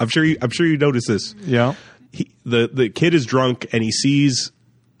if I'm sure you noticed this. Yeah. The kid is drunk and he sees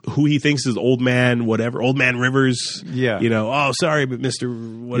who he thinks is old man Rivers. Yeah. Oh, sorry, but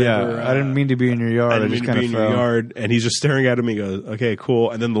Mr. whatever. Yeah, I didn't mean to be in your yard. I didn't mean to be in your yard. And he's just staring at him. He goes, okay,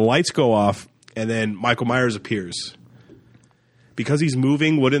 cool. And then the lights go off, and then Michael Myers appears. Because he's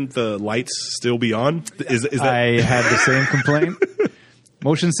moving, wouldn't the lights still be on? Is that? I had the same complaint.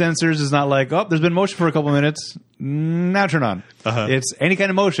 Motion sensors is not like, oh, there's been motion for a couple minutes. Now turn on. It's any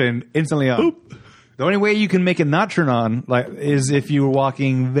kind of motion, instantly on. Boop. The only way you can make it not turn on is if you were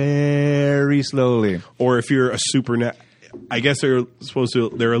walking very slowly. Or if you're a I guess they're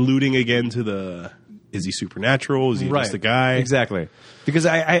alluding again to the, is he supernatural? Is he just a guy? Exactly. Because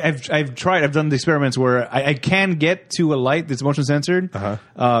I've done the experiments where I can get to a light that's motion censored. If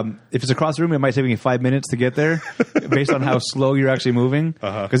it's across the room, it might take me 5 minutes to get there based on how slow you're actually moving.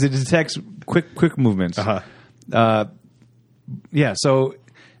 Because it detects quick movements. Yeah, so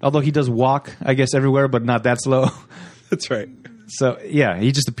although he does walk, I guess, everywhere, but not that slow. That's right. So, yeah,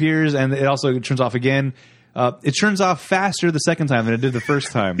 he just appears, and it also turns off again. It turns off faster the second time than it did the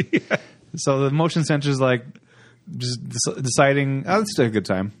first time. Yeah. So the motion sensor is like just deciding, let's take a good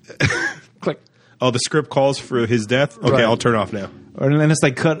time. Click. Oh, the script calls for his death? Okay, right. I'll turn off now. And then it's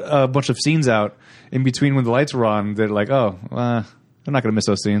like cut a bunch of scenes out in between when the lights were on. They're like, I'm not going to miss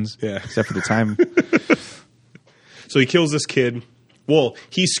those scenes. Yeah. Except for the time. So he kills this kid. Well,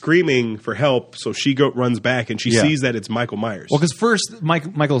 he's screaming for help, so she runs back, and she sees that it's Michael Myers. Well, because first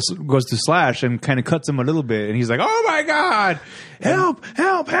Michael goes to slash and kind of cuts him a little bit, and he's like, oh, my God, help,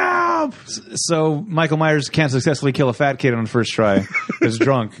 help, help. So Michael Myers can't successfully kill a fat kid on the first try. He's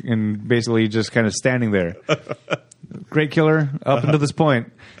drunk and basically just kind of standing there. Great killer up until this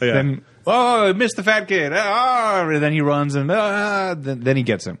point. Yeah. Then, I missed the fat kid. And then he runs, and then he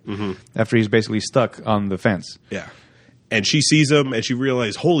gets him after he's basically stuck on the fence. Yeah. And she sees him, and she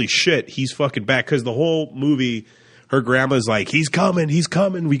realizes, holy shit, he's fucking back. Because the whole movie, her grandma's like, he's coming.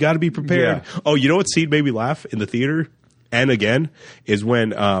 We got to be prepared. Yeah. Oh, you know what scene made me laugh in the theater? And again, is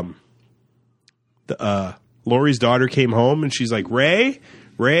when Laurie's daughter came home, and she's like, Ray,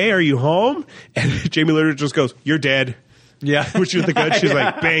 are you home? And Jamie Lee just goes, you're dead. Yeah. Which is the gun. She's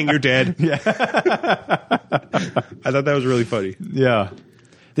like, bang, you're dead. Yeah. I thought that was really funny. Yeah.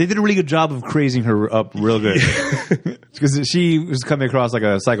 They did a really good job of crazing her up real good. Because she was coming across like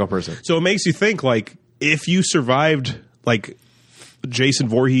a psycho person. So it makes you think, like, if you survived, like, Jason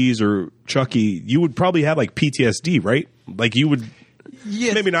Voorhees or Chucky, you would probably have, like, PTSD, right? Like, you would...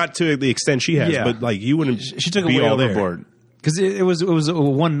 Yeah. Maybe not to the extent she has, but, like, you wouldn't She took it way overboard. Because it was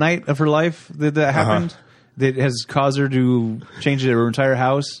one night of her life that happened. That has caused her to change her entire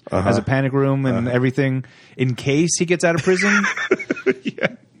house, has a panic room and everything, in case he gets out of prison. Yeah.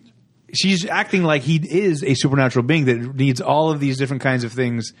 She's acting like he is a supernatural being that needs all of these different kinds of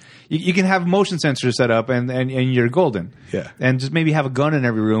things. You can have motion sensors set up, and you're golden. Yeah. And just maybe have a gun in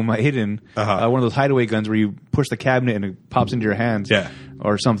every room hidden, one of those hideaway guns where you push the cabinet and it pops into your hands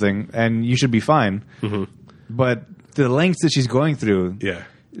or something, and you should be fine. But the lengths that she's going through,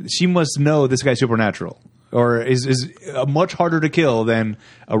 she must know this guy's supernatural. Or is much harder to kill than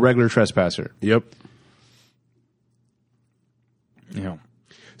a regular trespasser. Yep. Yeah.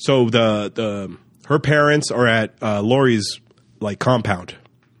 So her parents are at Laurie's like compound.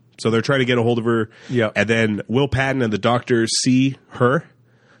 So they're trying to get a hold of her. Yeah. And then Will Patton and the doctor see her.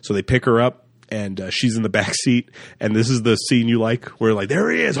 So they pick her up, and she's in the back seat. And this is the scene you like, where like, there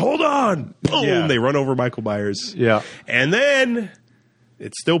he is, hold on. Boom. Yeah. They run over Michael Myers. Yeah. And then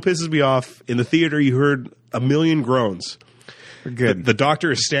it still pisses me off. In the theater, you heard a million groans. Good. The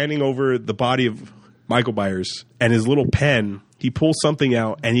doctor is standing over the body of Michael Myers, and his little pen, he pulls something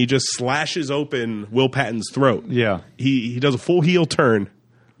out, and he just slashes open Will Patton's throat. Yeah. He does a full heel turn.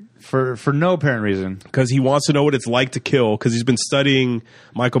 For no apparent reason. Because he wants to know what it's like to kill, because he's been studying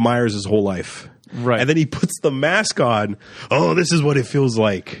Michael Myers his whole life. Right. And then he puts the mask on. Oh, this is what it feels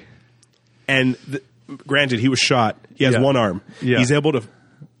like. And granted, he was shot. He has one arm. Yeah. He's able to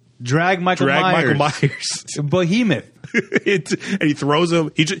drag Michael Myers. Behemoth. And he throws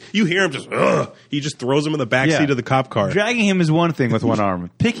him. You hear him just. He just throws him in the backseat of the cop car. Dragging him is one thing with one arm.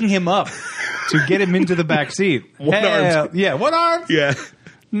 Picking him up to get him into the backseat. One arm. Yeah, one arm. Yeah.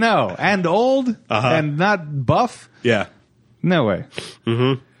 No, and old and not buff. Yeah. No way.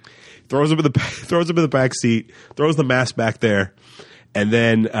 Mm-hmm. Throws him in the back seat. Throws the mask back there, and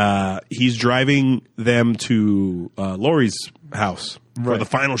then he's driving them to Laurie's house for the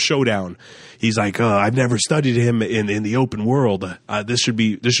final showdown. He's like, I've never studied him in the open world. This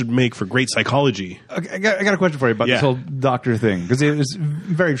should make for great psychology. I got a question for you about this whole doctor thing, because it was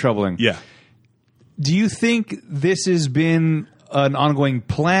very troubling. Yeah. Do you think this has been an ongoing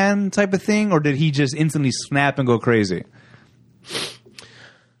plan type of thing, or did he just instantly snap and go crazy?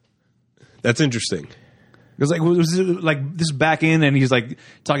 That's interesting. It was like this back in, and he's like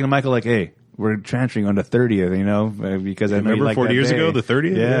talking to Michael like, "Hey, we're transferring on the 30th, you know, because I know remember you like 40 years ago, the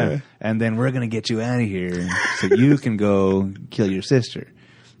 30th. Yeah, and then we're gonna get you out of here so you can go kill your sister,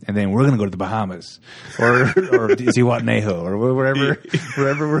 and then we're gonna go to the Bahamas or Zihuatanejo or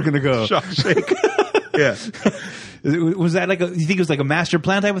wherever we're gonna go." Yeah. Was that like you think it was like a master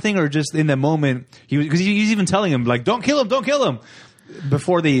plan type of thing, or just in that moment because he's even telling him like, don't kill him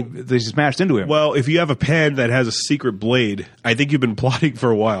before they smashed into him. Well, if you have a pen that has a secret blade, I think you've been plotting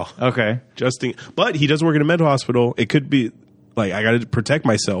for a while. Okay. But he does work in a mental hospital. It could be like, I got to protect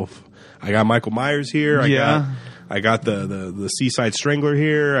myself. I got Michael Myers here. I got the Seaside Strangler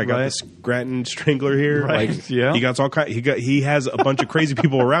here. I got the Scranton Strangler here. Right. Like, yeah. He got all kind. He has a bunch of crazy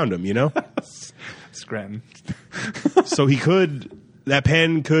people around him. You know. Scranton. So that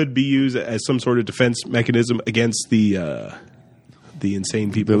pen could be used as some sort of defense mechanism against the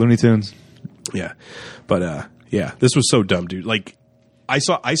insane people. The Looney Tunes. Yeah. But yeah, this was so dumb, dude. Like I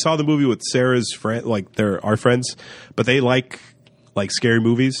saw the movie with Sarah's friend, like they're our friends, but they like scary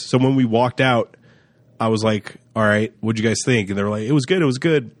movies. So when we walked out, I was like, all right, what'd you guys think? And they were like, it was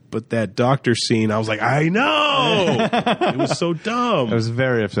good. But that doctor scene, I was like, I know. It was so dumb. It was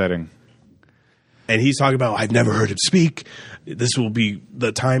very upsetting. And he's talking about, I've never heard him speak. This will be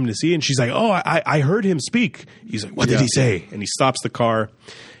the time to see. And she's like, oh, I heard him speak. He's like, what did he say? And he stops the car.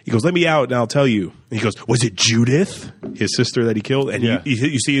 He goes, let me out and I'll tell you. And he goes, was it Judith, his sister that he killed? And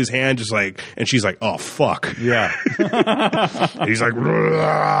you see his hand just like, and she's like, oh, fuck. Yeah. And he's like,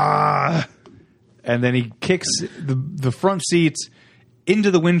 "Rah." And then he kicks the front seat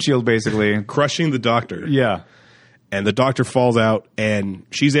into the windshield, basically. Crushing the doctor. Yeah. And the doctor falls out, and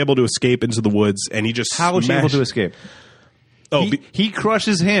she's able to escape into the woods, and he just How was she able to escape? Oh, he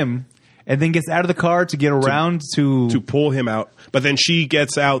crushes him, and then gets out of the car to get around to pull him out. But then she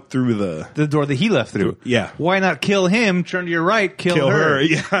gets out through the door that he left through. Yeah. Why not kill him, turn to your right, kill her?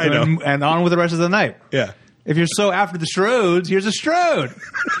 Yeah, I know. And on with the rest of the night. Yeah. If you're so after the Strodes, here's a Strode.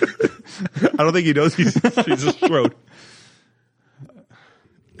 I don't think he knows she's a Strode.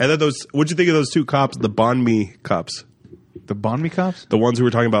 And then what'd you think of those two cops, the banh mi cops? The banh mi cops? The ones who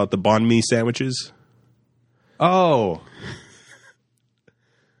were talking about the banh mi sandwiches? Oh.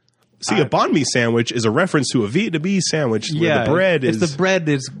 See, a banh mi sandwich is a reference to a Vietnamese sandwich where the bread is... It's the bread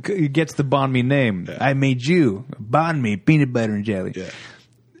that gets the banh mi name. Yeah. I made you banh mi, peanut butter and jelly. Yeah.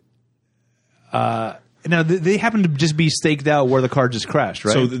 Now, they happen to just be staked out where the car just crashed,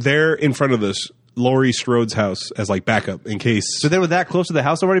 right? So they're in front of this Laurie Strode's house as like backup in case. So they were that close to the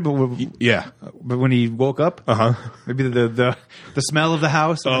house already, but when he woke up, maybe the smell of the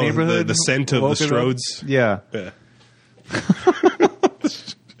house, the neighborhood, the scent of the Strodes, yeah.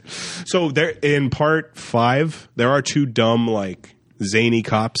 So there in part 5, there are two dumb like zany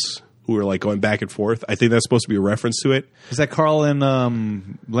cops who are like going back and forth. I think that's supposed to be a reference to it. Is that Carl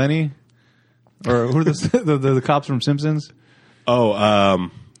and Lenny, or who are the cops from Simpsons? Oh.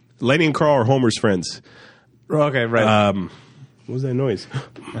 Lenny and Carl are Homer's friends. Okay, right. What was that noise?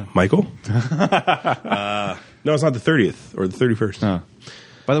 Michael? No, it's not the 30th or the 31st. Oh.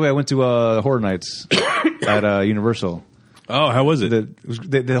 By the way, I went to Horror Nights at Universal. Oh, how was it?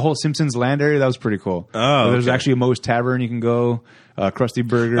 The whole Simpsons land area, that was pretty cool. Oh, There's actually a Moe's Tavern you can go, Krusty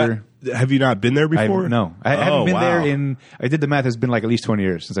Burger. Have you not been there before? No. I haven't been there I did the math, it's been like at least 20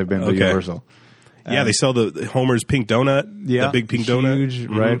 years since I've been to Universal. Yeah, they sell the Homer's pink donut. Yeah. The big pink donut. Huge,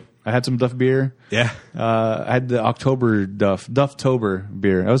 right? I had some Duff beer. Yeah. I had the October Dufftober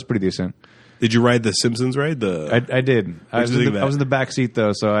beer. That was pretty decent. Did you ride the Simpsons ride? I did. I was in the back seat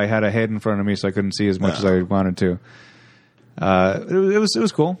though, so I had a head in front of me, so I couldn't see as much as I wanted to. It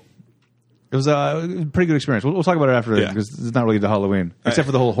was cool. It was a pretty good experience. We'll talk about it after because it's not really the Halloween, except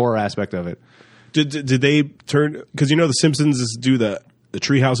for the whole horror aspect of it. Did they turn? Because the Simpsons do the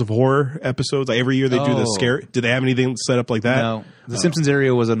Treehouse of Horror episodes. Like every year they do the scare. Did they have anything set up like that? No. The Simpsons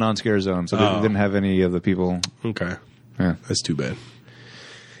area was a non-scare zone, so they didn't have any of the people. Okay. Yeah. That's too bad.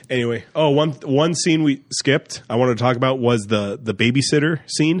 Anyway, one scene we skipped I wanted to talk about was the babysitter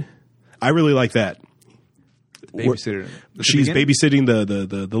scene. I really like that. Babysitter. She's babysitting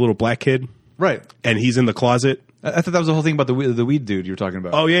the little black kid. Right. And he's in the closet. I thought that was the whole thing about the weed dude you were talking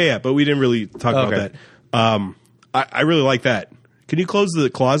about. Oh, yeah. But we didn't really talk about that. I really like that. Can you close the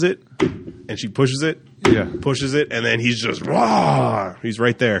closet? And she pushes it. Yeah. Pushes it. And then he's just, rah! He's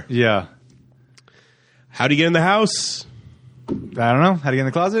right there. Yeah. How'd he get in the house? I don't know. How'd he get in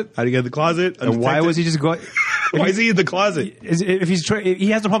the closet? How'd he get in the closet? And why was he just going? Why is he in the closet? If he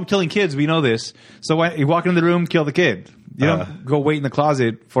has no problem killing kids, we know this. So why you walk into the room, kill the kid? You don't go wait in the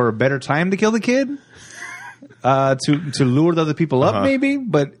closet for a better time to kill the kid. To lure the other people up, maybe.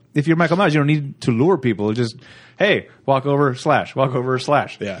 But if you're Michael Myers, you don't need to lure people. Just, hey, walk over, slash, walk over,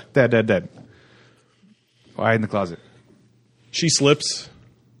 slash. Yeah. Dead. Hide in the closet. She slips.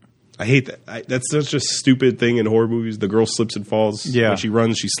 I hate that. That's such a stupid thing in horror movies. The girl slips and falls. Yeah. When she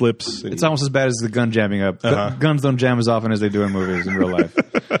runs, she slips. It's almost as bad as the gun jamming up. Guns don't jam as often as they do in movies in real life.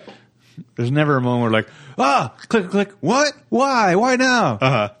 There's never a moment where click. What? Why? Why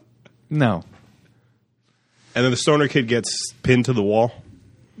now? No. And then the stoner kid gets pinned to the wall.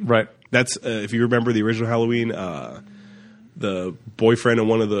 Right. That's if you remember the original Halloween. The boyfriend and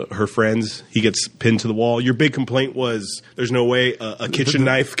one of her friends, he gets pinned to the wall. Your big complaint was there's no way a kitchen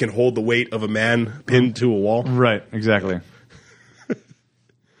knife can hold the weight of a man pinned to a wall. Right, exactly.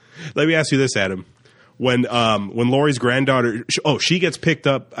 Let me ask you this, Adam. When Laurie's granddaughter, she gets picked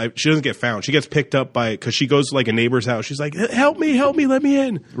up. She doesn't get found. She gets picked up because she goes to like a neighbor's house. She's like, help me, let me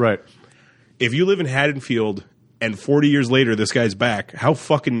in. Right. If you live in Haddonfield and 40 years later this guy's back, how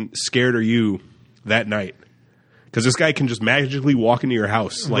fucking scared are you that night? Because this guy can just magically walk into your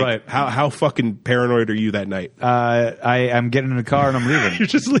house. Like, right. How fucking paranoid are you that night? I'm getting in the car and I'm leaving. You're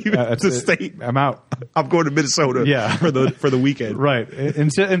just leaving the state. I'm out. I'm going to Minnesota for the weekend. Right.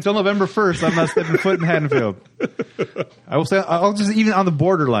 Until November 1st, I'm not stepping foot in Haddonfield. I'll just even on the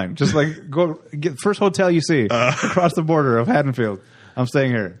borderline. Just like go get the first hotel you see across the border of Haddonfield. I'm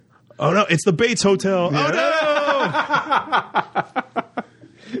staying here. Oh no, it's the Bates Hotel. Yeah. Oh no.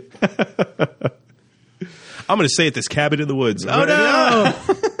 I'm going to stay at this cabin in the woods. Oh, no!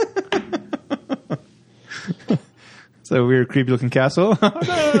 It's a weird, creepy-looking castle. Oh,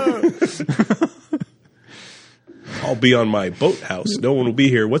 no! I'll be on my boathouse. No one will be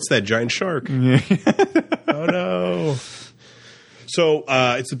here. What's that giant shark? Oh, no. So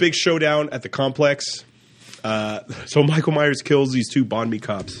it's a big showdown at the complex. So Michael Myers kills these two Bond Me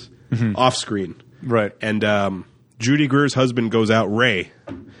cops off-screen. Right. And Judy Greer's husband goes out, Ray.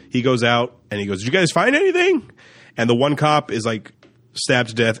 He goes out and he goes, did you guys find anything? And the one cop is like stabbed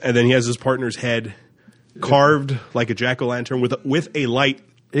to death. And then he has his partner's head carved like a jack-o'-lantern with a light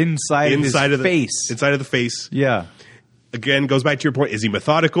inside of the face. Inside of the face. Yeah. Again, goes back to your point. Is he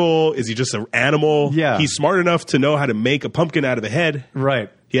methodical? Is he just an animal? Yeah. He's smart enough to know how to make a pumpkin out of a head. Right.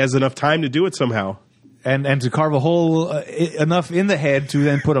 He has enough time to do it somehow. And to carve a hole enough in the head to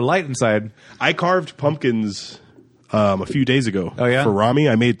then put a light inside. I carved pumpkins a few days ago. Oh, yeah? For Rami,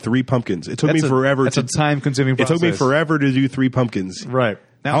 I made 3 pumpkins. It took me forever. That's a time-consuming process. It took me forever to do 3 pumpkins. Right.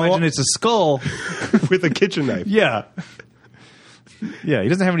 Now imagine it's a skull. With a kitchen knife. Yeah. Yeah, he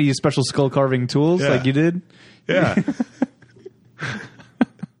doesn't have any special skull carving tools like you did. Yeah.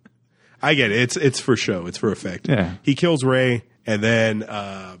 I get it. It's for show. It's for effect. Yeah. He kills Ray, and then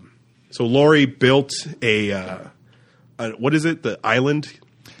so Laurie built a what is it? The island.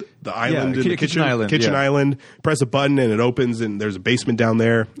 The island in the kitchen island. Kitchen island. Press a button and it opens, and there's a basement down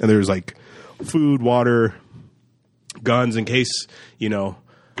there, and there's like food, water, guns in case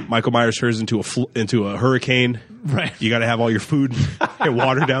Michael Myers turns into a hurricane. Right. You got to have all your food and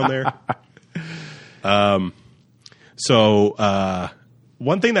water down there. So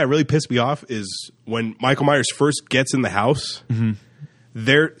one thing that really pissed me off is when Michael Myers first gets in the house. Mm-hmm.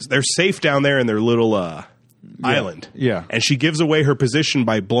 They're safe down there in their little island. Yeah. And she gives away her position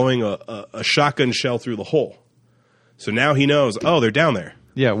by blowing a shotgun shell through the hole. So now he knows, they're down there.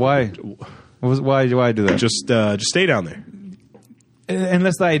 Yeah, why? Why do I do that? Just stay down there.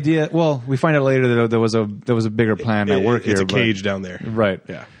 Unless the idea, we find out later that there was a bigger plan at work here. It's a cage down there. Right.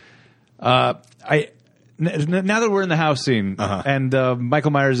 Yeah. Now that we're in the house scene, and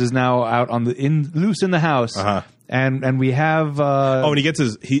Michael Myers is now out loose in the house, and we have and he gets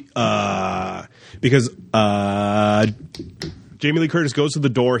because Jamie Lee Curtis goes to the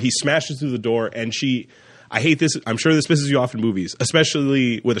door, he smashes through the door, and I hate this. I'm sure this pisses you off in movies,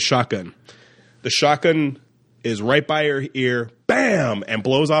 especially with a shotgun. The shotgun is right by her ear, bam, and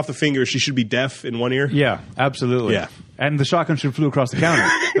blows off the finger. She should be deaf in one ear. Yeah, absolutely. Yeah. And the shotgun should have flew across the counter.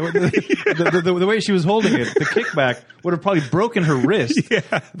 the way she was holding it, the kickback would have probably broken her wrist.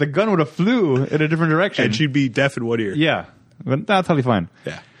 Yeah. The gun would have flew in a different direction. And she'd be deaf in one ear. Yeah. But that's totally fine.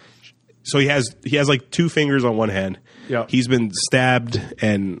 Yeah. So he has like 2 fingers on one hand. Yeah. He's been stabbed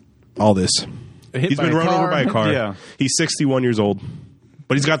and all this. He's been run over by a car. Yeah. He's 61 years old.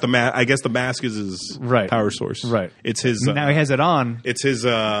 But he's got the mask. I guess the mask is his power source. Right. It's his. Now he has it on. It's his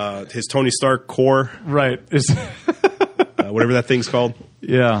Tony Stark core. Right. Whatever that thing's called.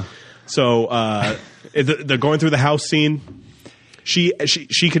 Yeah. So they're going through the house scene. She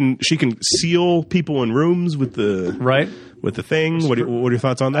can seal people in rooms with the with the thing. What are your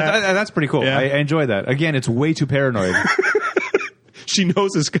thoughts on that? That's pretty cool. Yeah. I enjoy that. Again, it's way too paranoid. she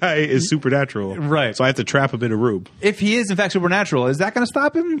knows this guy is supernatural. Right. So I have to trap him in a room. If he is in fact supernatural, is that going to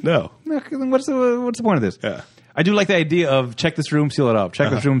stop him? No. Then what's the point of this? Yeah. I do like the idea of check this room, seal it up.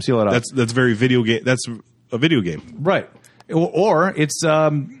 Check this room, seal it up. That's very video game. That's a video game. Right. Or it's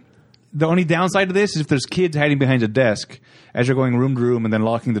the only downside to this is if there's kids hiding behind a desk as you're going room to room and then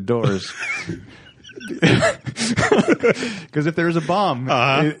locking the doors. Because if there's a bomb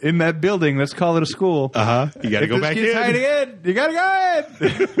in that building, let's call it a school. You got to go back in. Hiding in. You got to go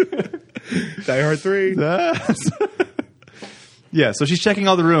in. Die Hard 3. Yeah, so she's checking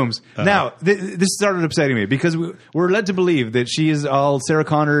all the rooms. Now, this started upsetting me because we're led to believe that she is all Sarah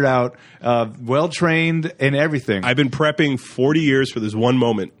Connored out, well-trained and everything. I've been prepping 40 years for this one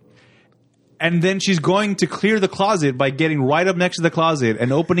moment. And then she's going to clear the closet by getting right up next to the closet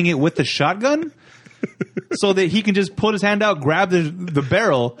and opening it with the shotgun so that he can just put his hand out, grab the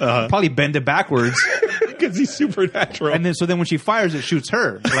barrel, probably bend it backwards. Because he's supernatural. And then when she fires, it shoots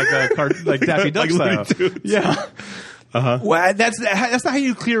her like Daffy Duck style. Yeah. Well, that's not how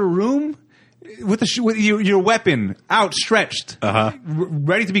you clear a room with your weapon outstretched,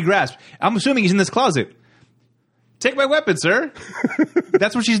 ready to be grasped. I'm assuming he's in this closet. Take my weapon, sir.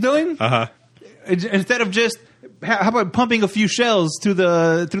 That's what she's doing. Instead of just how about pumping a few shells through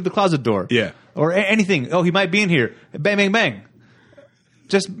the closet door? Yeah, or anything. Oh, he might be in here. Bang, bang, bang.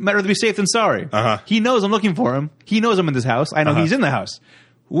 Just better to be safe than sorry. He knows I'm looking for him. He knows I'm in this house. I know he's in the house.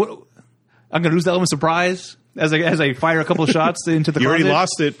 I'm going to lose the element of surprise. As I fire a couple of shots into the closet. You already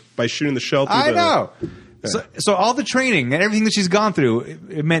lost it by shooting the shell through I know. Yeah. So all the training and everything that she's gone through,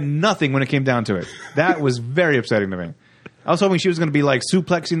 it meant nothing when it came down to it. That was very upsetting to me. I was hoping she was going to be like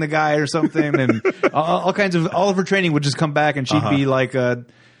suplexing the guy or something, and all of her training would just come back, and she'd be like Sarah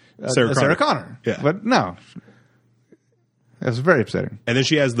Connor. Yeah. But no. It was very upsetting. And then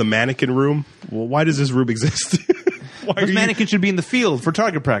she has the mannequin room. Well, why does this room exist? Those mannequins should be in the field for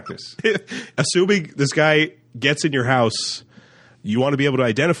target practice. Assuming this guy gets in your house, you want to be able to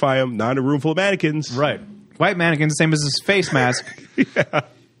identify him, not in a room full of mannequins. Right. White mannequins, the same as his face mask. Yeah.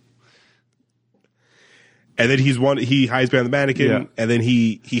 And then he hides behind the mannequin, and then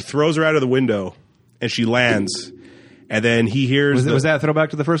he throws her out of the window, and she lands. And then he hears... Was that a throwback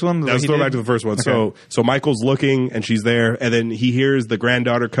to the first one? That was a throwback to the first one. Okay. So Michael's looking, and she's there, and then he hears the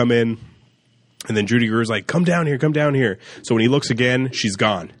granddaughter come in, and then Judy Greer's like, come down here, come down here. So when he looks again, she's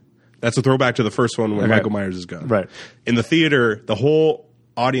gone. That's a throwback to the first one when Michael Myers is gone. Right. In the theater, the whole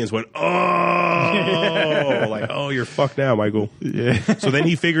audience went, oh, like, oh, you're fucked now, Michael. Yeah. So then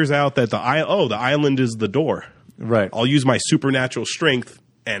he figures out that the island is the door. Right. I'll use my supernatural strength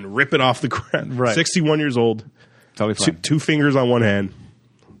and rip it off the ground. Right. 61 years old. Totally fine. Two fingers on one hand.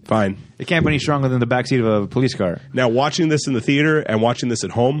 Fine. It can't be any stronger than the backseat of a police car. Now, watching this in the theater and watching this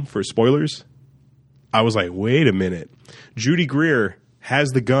at home for spoilers, I was like, wait a minute. Judy Greer has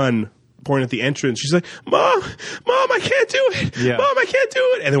the gun pointing at the entrance. She's like, Mom, I can't do it. Yeah. Mom, I can't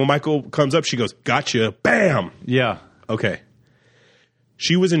do it. And then when Michael comes up, she goes, gotcha. Bam. Yeah. Okay.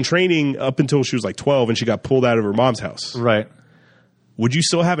 She was in training up until she was like 12 and she got pulled out of her mom's house. Right. Would you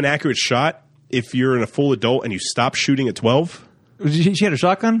still have an accurate shot if you're an full adult and you stop shooting at 12? She had a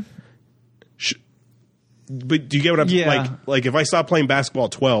shotgun? But do you get what I'm saying? Like if I stop playing basketball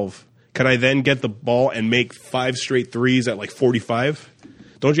at 12, could I then get the ball and make 5 straight threes at like 45?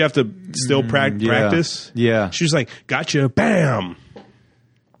 Don't you have to still practice? Yeah. She's like, gotcha, bam.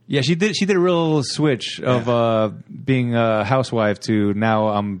 Yeah, she did a real switch of being a housewife to now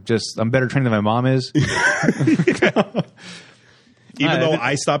I'm better trained than my mom is. Even though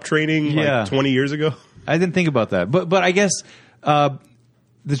I stopped training like 20 years ago. I didn't think about that. But I guess the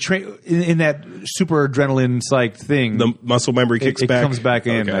in that super adrenaline psyched thing, the muscle memory kicks back. It comes back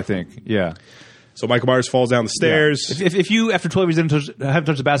in, I think. Yeah. So Michael Myers falls down the stairs. Yeah. If you, after 12 years, haven't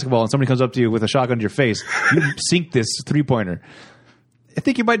touched a basketball and somebody comes up to you with a shotgun to your face, you sink this three-pointer. I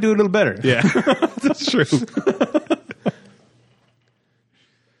think you might do a little better. Yeah, that's true.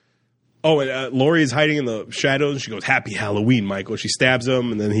 Oh, and Laurie is hiding in the shadows. And she goes, "Happy Halloween, Michael." She stabs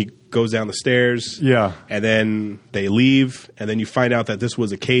him, and then he goes down the stairs. Yeah, and then they leave, and then you find out that this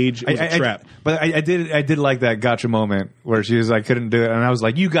was a cage. It was a trap. But I did like that gotcha moment where she was like, couldn't do it, and I was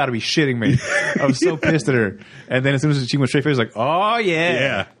like, "You got to be shitting me!" I was so pissed at her, and then as soon as she went straight face, like, "Oh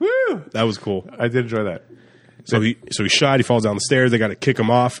yeah, woo!" That was cool. I did enjoy that. So he shot. He falls down the stairs. They got to kick him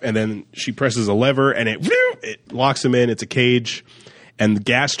off, and then she presses a lever, and it locks him in. It's a cage. And the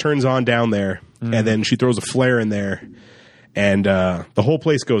gas turns on down there, and then she throws a flare in there, and the whole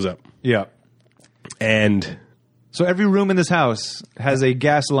place goes up. Yeah. And so every room in this house has a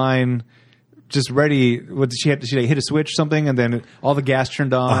gas line just ready. What did she have? She hit a switch, something, and then all the gas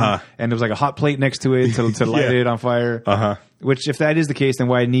turned on, and there was like a hot plate next to it to light it on fire. Which, if that is the case, then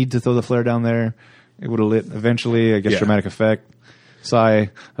why I need to throw the flare down there? It would have lit eventually. I guess dramatic effect.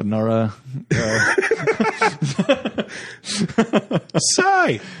 Sayonara.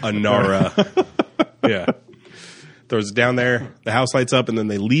 Sayonara. Yeah. Throws it down there. The house lights up, and then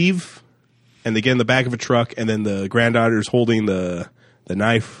they leave, and they get in the back of a truck, and then the granddaughter's holding the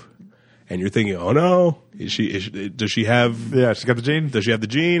knife, and you're thinking, oh no, does she have? Yeah, she's got the gene. Does she have the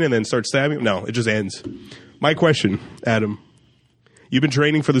gene? And then start stabbing? No, it just ends. My question, Adam, you've been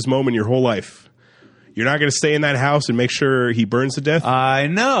training for this moment your whole life. You're not going to stay in that house and make sure he burns to death? I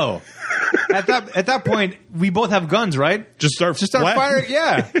know. At that point, we both have guns, right? Just start firing.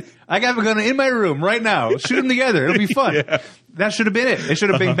 Yeah, I have a gun in my room right now. Shoot them together. It'll be fun. Yeah. That should have been it. It should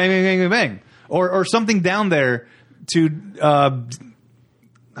have been bang, bang, bang, bang, bang, or something down there to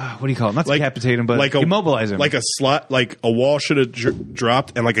what do you call it? Not decapitate him, but like immobilize him. Like a slot, like a wall should have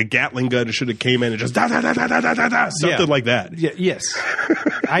dropped, and like a Gatling gun should have came in and just something like that. Yeah, yes.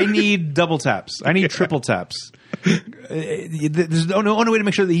 I need double taps. I need triple taps. There's the only way to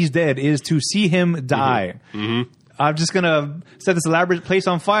make sure that he's dead is to see him die. Mm-hmm. I'm just going to set this elaborate place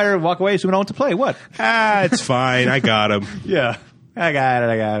on fire, walk away, assume I don't want to play. What? It's fine. I got him. Yeah. I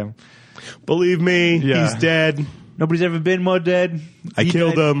got him. Believe me, he's dead. Nobody's ever been more dead. I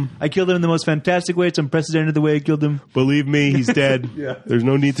killed him. I killed him in the most fantastic way. It's unprecedented the way I killed him. Believe me, he's dead. Yeah. There's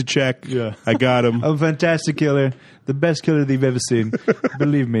no need to check. Yeah. I got him. I'm a fantastic killer. The best killer they've ever seen.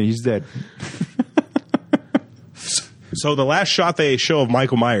 Believe me, he's dead. So the last shot they show of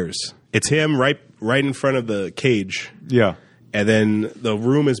Michael Myers, it's him right in front of the cage. Yeah. And then the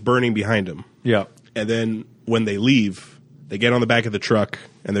room is burning behind him. Yeah. And then when they leave, they get on the back of the truck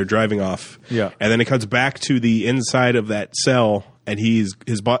and they're driving off. Yeah. And then it comes back to the inside of that cell and he's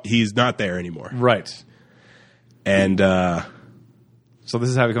not there anymore. Right. And so this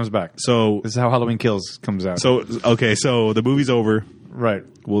is how he comes back. So this is how Halloween Kills comes out. So okay, so the movie's over. Right.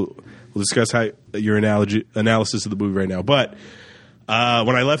 We'll discuss how your analysis of the movie right now. But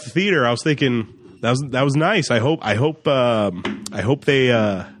when I left the theater, I was thinking that was nice. I hope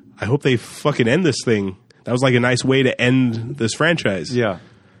they fucking end this thing. That was like a nice way to end this franchise. Yeah.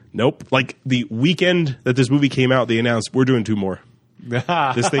 Nope. Like the weekend that this movie came out, they announced we're doing 2 more.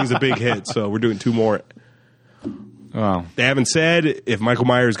 This thing's a big hit, so we're doing 2 more. Wow. They haven't said if Michael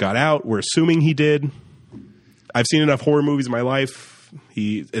Myers got out. We're assuming he did. I've seen enough horror movies in my life.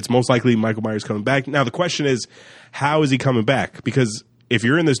 It's most likely Michael Myers coming back. Now the question is, how is he coming back? Because if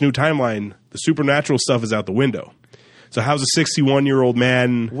you're in this new timeline, the supernatural stuff is out the window. So how's a 61-year-old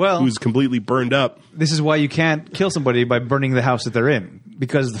man who's completely burned up? This is why you can't kill somebody by burning the house that they're in,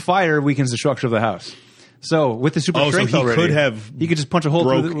 because the fire weakens the structure of the house. So with the super strength already, he could just punch a hole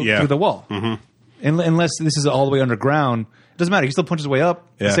through the wall. Mm-hmm. Unless this is all the way underground, it doesn't matter. He still punches his way up.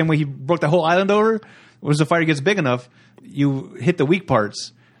 Yeah. The same way he broke the whole island over. Once the fire gets big enough, you hit the weak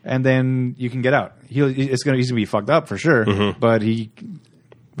parts, and then you can get out. He's going to be fucked up for sure, but he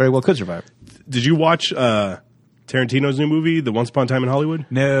very well could survive. Did you watch Tarantino's new movie, The Once Upon a Time in Hollywood?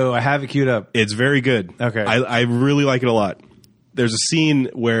 No, I have it queued up. It's very good. Okay. I really like it a lot. There's a scene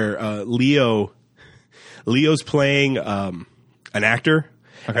where Leo's playing an actor,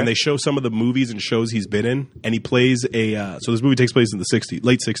 and they show some of the movies and shows he's been in, and he plays so this movie takes place in the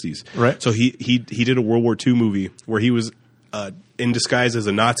late 60s. Right. So he did a World War II movie where he was in disguise as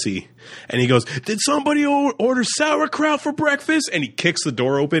a Nazi, and he goes, "Did somebody order sauerkraut for breakfast?" And he kicks the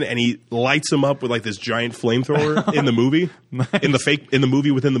door open and he lights him up with like this giant flamethrower in the movie, nice. in the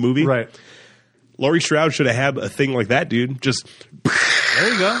movie within the movie. Right. Laurie Strode should have had a thing like that, dude. Just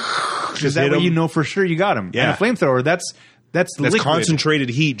there you go. Because that way you know for sure you got him. Yeah. And a flamethrower, that's concentrated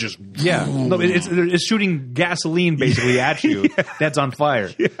heat. Just no, it's shooting gasoline basically at you. Yeah. That's on fire.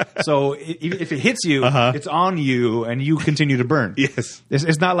 Yeah. So if it hits you, it's on you, and you continue to burn. Yes,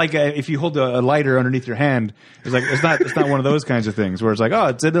 it's not like if you hold a lighter underneath your hand. It's like it's not one of those kinds of things where it's like, oh,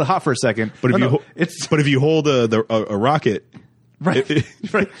 it's a little hot for a second. But if you hold a rocket. Right.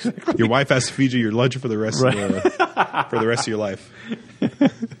 Right. Your wife has to feed you your lunch for the rest of your life.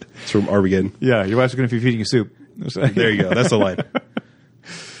 It's from Armageddon. Yeah, your wife's going to be feeding you soup. There you go. That's the line.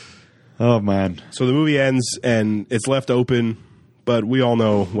 Oh man. So the movie ends and it's left open, but we all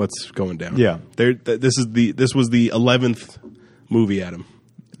know what's going down. Yeah. This was the 11th movie, Adam.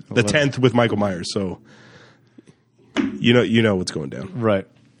 The 10th with Michael Myers. So you know what's going down. Right.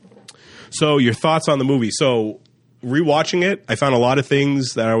 So your thoughts on the movie. So rewatching it, I found a lot of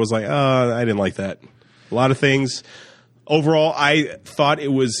things that I was like, I didn't like that. A lot of things. Overall, I thought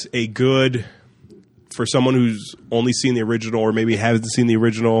it was a good for someone who's only seen the original or maybe hasn't seen the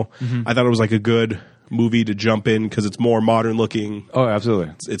original, I thought it was like a good movie to jump in because it's more modern looking. Oh,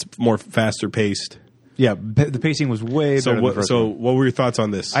 absolutely. It's more faster paced. Yeah, the pacing was way better than the first one. What were your thoughts on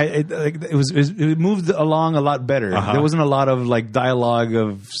this? It moved along a lot better. There wasn't a lot of like dialogue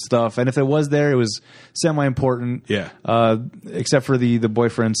of stuff, and if it was there, it was semi-important. Yeah. Except for the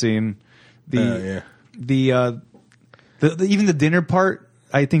boyfriend scene. Even the dinner part,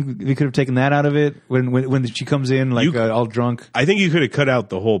 I think we could have taken that out of it when she comes in all drunk. I think you could have cut out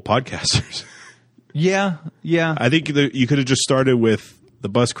the whole podcasters. Yeah. I think you could have just started with the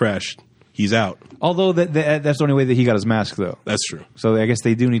bus crash. He's out. Although that's the only way that he got his mask, though. That's true. So I guess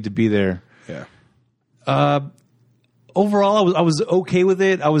they do need to be there. Yeah. Overall, I was okay with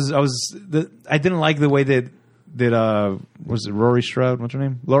it. I didn't like the way that was it Rory Strode? What's her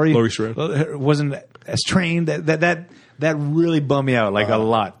name? Laurie Strode wasn't as trained. That really bummed me out a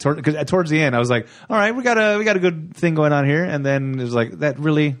lot. Because towards the end, I was like, all right, we got a good thing going on here, and then it was like that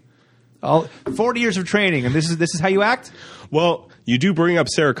really. 40 years of training, and this is how you act? Well, you do bring up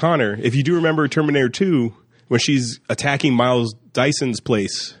Sarah Connor. If you do remember Terminator 2, when she's attacking Miles Dyson's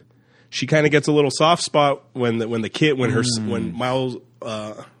place, she kind of gets a little soft spot when Miles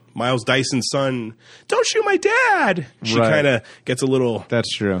Dyson's son, don't shoot my dad. She kind of gets a little.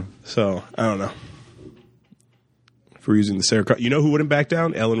 That's true. So I don't know. If we're using the Sarah Connor, you know who wouldn't back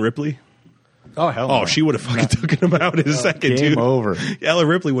down? Ellen Ripley. Oh, hell no. She would have fucking taken him out in a second, game dude. over. Ellen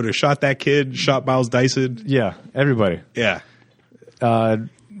Ripley would have shot that kid, shot Miles Dyson. Yeah, everybody. Yeah.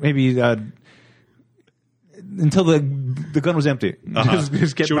 Maybe until the gun was empty. Just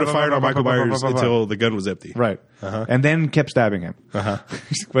she would have fired on Michael Myers until the gun was empty. Right. And then kept stabbing him.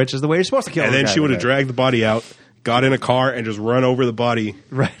 Which is the way you're supposed to kill him. And then she would have dragged the body out, got in a car, and just run over the body.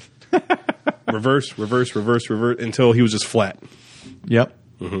 Right. reverse, until he was just flat. Yep.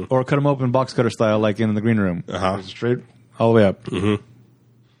 Or cut him open box cutter style, like in the green room. Straight all the way up.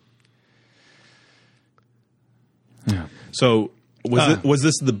 Yeah. So was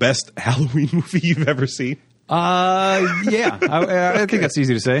this the best Halloween movie you've ever seen? Yeah. I think that's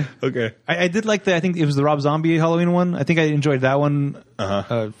easy to say. Okay. I did like I think it was the Rob Zombie Halloween one. I think I enjoyed that one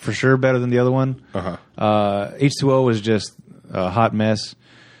for sure better than the other one. H2O was just a hot mess.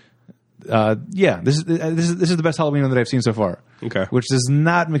 This is the best Halloween one that I've seen so far. Okay. Which does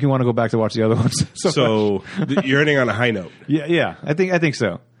not make me want to go back to watch the other ones. So you're ending on a high note. Yeah. I think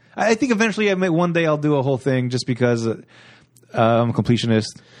so. I think eventually one day I'll do a whole thing just because I'm a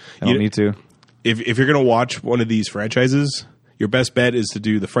completionist. I don't need to. If you're going to watch one of these franchises, your best bet is to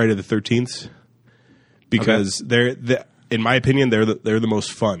do the Friday the 13th because they're in my opinion they're the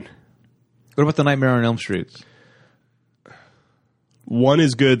most fun. What about the Nightmare on Elm Street? 1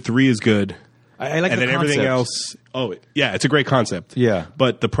 is good, 3 is good. I like and the then concept. everything else. Oh, yeah, it's a great concept. Yeah.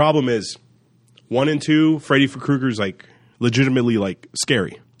 But the problem is 1 and 2, Freddy Krueger's like legitimately like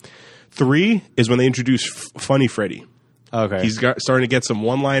scary. 3 is when they introduce funny Freddy. Okay. He's starting to get some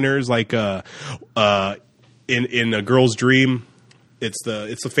one-liners like in A Girl's Dream. It's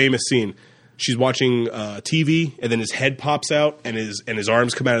the famous scene. She's watching TV, and then his head pops out, and his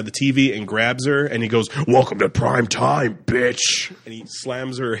arms come out of the TV and grabs her, and he goes, "Welcome to prime time, bitch!" And he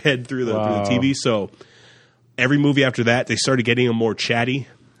slams her head through the TV. So every movie after that, they started getting him more chatty,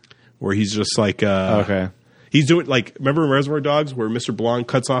 where he's just like, he's doing like, remember in Reservoir Dogs where Mr. Blonde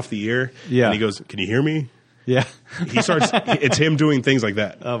cuts off the ear, and he goes, "Can you hear me?" Yeah, he starts. It's him doing things like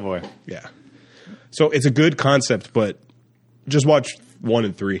that. Oh boy, yeah. So it's a good concept, but just watch 1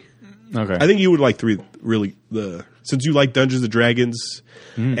 and 3. Okay, I think you would like 3 really since you like Dungeons and Dragons,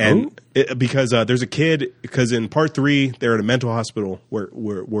 because there's a kid because in part 3 they're at a mental hospital where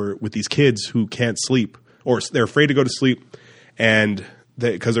with these kids who can't sleep or they're afraid to go to sleep and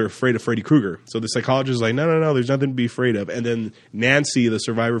because they're afraid of Freddy Krueger. So the psychologist is like, no, there's nothing to be afraid of. And then Nancy, the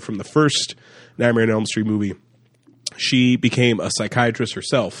survivor from the first Nightmare on Elm Street movie, she became a psychiatrist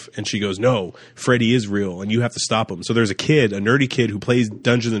herself, and she goes, no, Freddy is real, and you have to stop him. So there's a nerdy kid who plays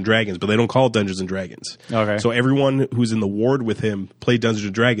Dungeons and Dragons, but they don't call it Dungeons and Dragons. Okay. So everyone who's in the ward with him played Dungeons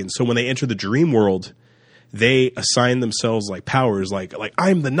and Dragons. So when they enter the dream world, they assign themselves like powers, like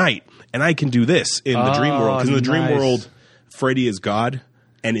I'm the knight, and I can do this in the dream world. Because in the dream world, Freddy is God,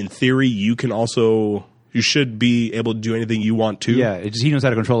 and in theory, you should be able to do anything you want to. Yeah, he knows how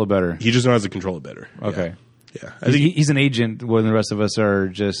to control it better. He just knows how to control it better. Okay. Yeah. I think he's an agent when the rest of us are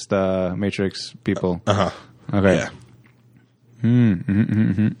just Matrix people. Okay.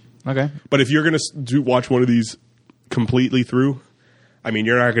 Yeah. Okay. But if you're going to watch one of these completely through, I mean,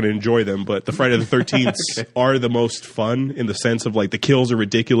 you're not going to enjoy them, but the Friday the 13th are the most fun in the sense of like the kills are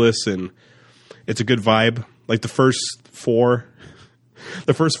ridiculous and it's a good vibe. Like the first 4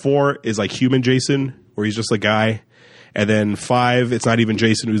 is like human Jason where he's just a guy. And then 5, it's not even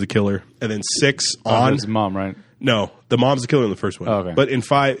Jason who's the killer. And then 6 on. His mom, right? No, the mom's the killer in the first one. Oh, okay. But in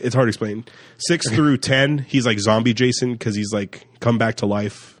 5, it's hard to explain. 6 through 10, he's like zombie Jason because he's like come back to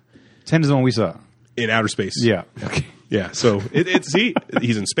life. 10 is the one we saw. In outer space. Yeah. Okay. Yeah, so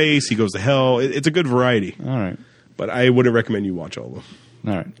he's in space, he goes to hell. It's a good variety. All right. But I wouldn't recommend you watch all of them.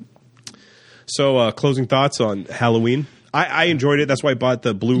 All right. So, closing thoughts on Halloween. I enjoyed it. That's why I bought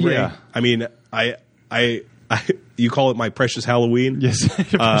the Blu-ray. Yeah. I mean, I you call it my precious Halloween. Yes.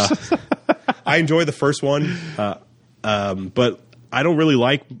 I enjoy the first one, but I don't really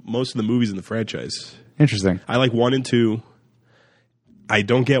like most of the movies in the franchise. Interesting. I like 1 and 2. I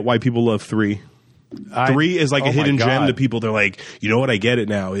don't get why people love 3. 3 is like a hidden gem to people. They're like, you know what? I get it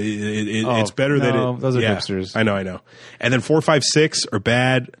now. It's better than it. Those are hipsters. I know. And then 4, 5, 6 are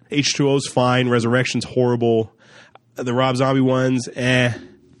bad. H2O's fine. Resurrection's horrible. The Rob Zombie ones, It's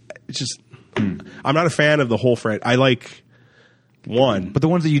just, I'm not a fan of the whole franchise. I like 1. But the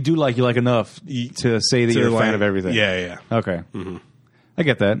ones that you do like, you like enough to say that you're a fan of everything. Yeah. Okay. Mm-hmm. I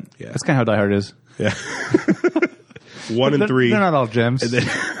get that. Yeah. That's kind of how Die Hard is. Yeah. 1 and 3. They're not all gems.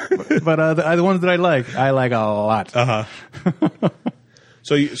 But the ones that I like a lot.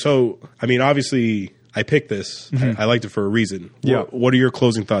 So I mean, obviously, I picked this. I liked it for a reason. Yeah. What are your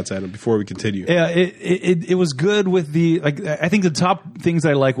closing thoughts, Adam? Before we continue, yeah, it was good with the I think the top things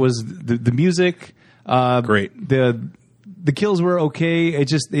I like was the music. Great. The kills were okay. It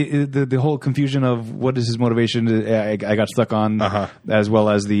just the whole confusion of what is his motivation. I got stuck on, as well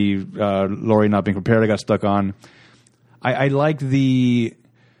as the Laurie not being prepared. I got stuck on. I liked the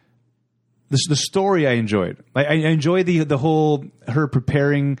story. I enjoyed. I enjoyed the whole her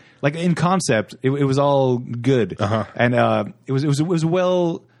preparing. Like in concept, it was all good, and it was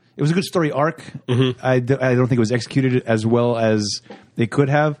well. It was a good story arc. Mm-hmm. I don't think it was executed as well as they could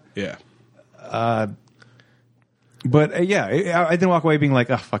have. Yeah. But I didn't walk away being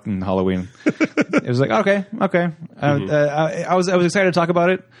like, "Oh, fucking Halloween." It was like, okay. I was excited to talk about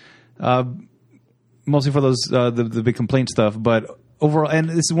it, mostly for those the big complaint stuff. But overall, and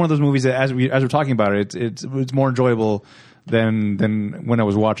this is one of those movies that as we're talking about it, it's more enjoyable than when I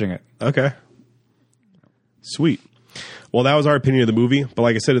was watching it. Okay, sweet. Well, that was our opinion of the movie. But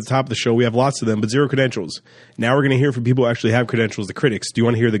like I said at the top of the show, we have lots of them, but 0 credentials. Now we're going to hear from people who actually have credentials, the critics. Do you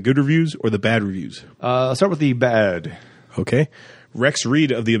want to hear the good reviews or the bad reviews? I'll start with the bad. Okay. Rex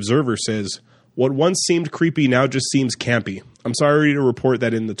Reed of The Observer says, what once seemed creepy now just seems campy. I'm sorry to report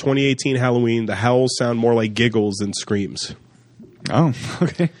that in the 2018 Halloween, the howls sound more like giggles than screams. Oh,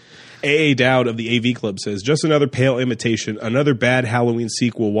 okay. A.A. Dowd of the AV Club says, just another pale imitation, another bad Halloween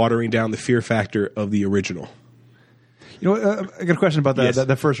sequel watering down the fear factor of the original. You know, I got a question about that. Yes.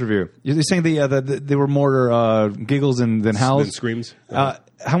 The first review. You're saying they were more giggles than howls, than screams. How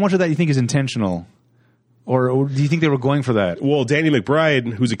much of that you think is intentional, or do you think they were going for that? Well, Danny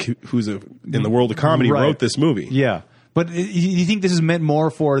McBride, who's in the world of comedy, wrote this movie. Yeah, but do you think this is meant more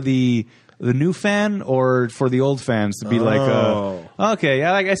for the new fan or for the old fans to be okay,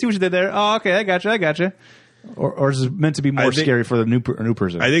 yeah, I see what you did there. Oh, okay, I gotcha. Or is it meant to be more scary for the new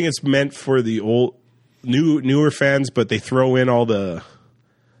person? I think it's meant for the newer fans, but they throw in all the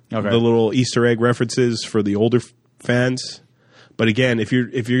little Easter egg references for the older fans. But again, if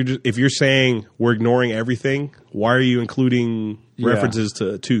you're saying we're ignoring everything, why are you including references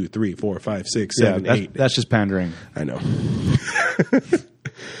to 2, 3, 4, 5, 6, 7, 8? That's just pandering. I know.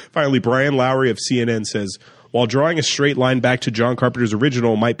 Finally, Brian Lowry of CNN says, while drawing a straight line back to John Carpenter's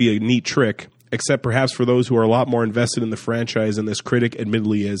original might be a neat trick, except perhaps for those who are a lot more invested in the franchise than this critic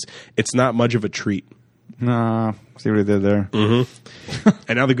admittedly is, it's not much of a treat. Nah, see what he did there. Mm-hmm.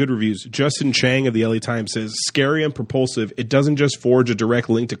 And now the good reviews. Justin Chang of the LA Times says, scary and propulsive, it doesn't just forge a direct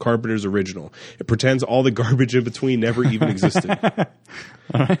link to Carpenter's original. It pretends all the garbage in between never even existed.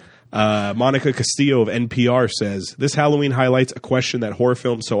 All right. Monica Castillo of NPR says, this Halloween highlights a question that horror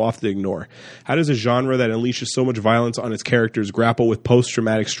films so often ignore. How does a genre that unleashes so much violence on its characters grapple with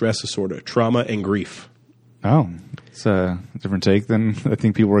post-traumatic stress disorder, trauma, and grief? Oh, it's a different take than I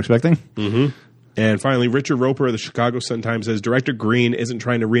think people were expecting. Mm-hmm. And finally, Richard Roper of the Chicago Sun-Times says, Director Green isn't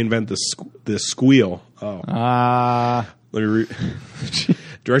trying to reinvent the squeal. Oh. Let me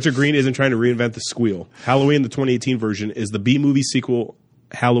Director Green isn't trying to reinvent the squeal. Halloween, the 2018 version, is the B-movie sequel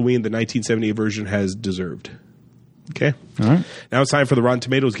Halloween, the 1978 version, has deserved. Okay? All right. Now it's time for the Rotten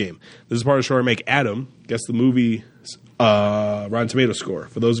Tomatoes game. This is part of the show where I make Adam guess the movie's Rotten Tomatoes score.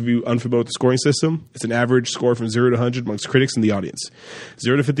 For those of you unfamiliar with the scoring system, it's an average score from 0 to 100 amongst critics and the audience.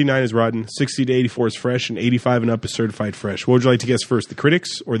 0 to 59 is rotten, 60 to 84 is fresh, and 85 and up is certified fresh. What would you like to guess first, the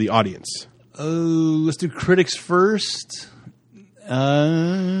critics or the audience? Let's do critics first.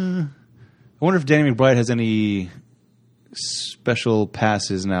 I wonder if Danny McBride has any special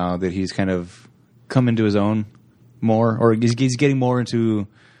passes now that he's kind of come into his own more, or he's getting more into.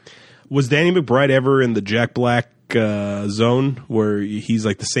 Was Danny McBride ever in the Jack Black zone where he's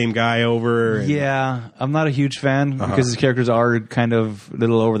like the same guy over? And... Yeah, I'm not a huge fan because his characters are kind of a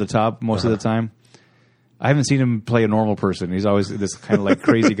little over the top most of the time. I haven't seen him play a normal person. He's always this kind of like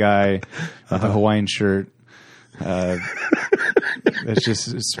crazy guy with a Hawaiian shirt. That's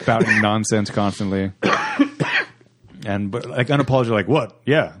just spouting nonsense constantly. But like unapologetic, like what?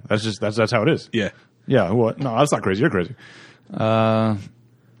 Yeah, that's how it is. Yeah. Yeah, what? No, that's not crazy. You're crazy. I'm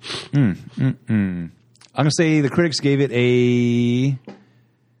going to say the critics gave it a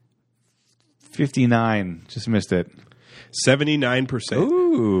 59. Just missed it. 79%.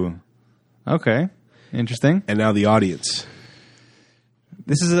 Ooh. Okay. Interesting. And now the audience.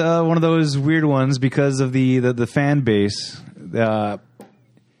 This is one of those weird ones because of the fan base. The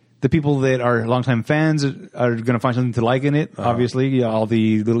people that are longtime fans are going to find something to like in it, obviously. All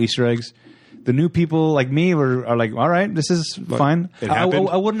the little Easter eggs. The new people like me are like, all right, this is fine. It happened?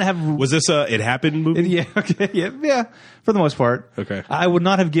 I wouldn't have... Was this a It Happened movie? Yeah, okay, yeah, for the most part. Okay. I would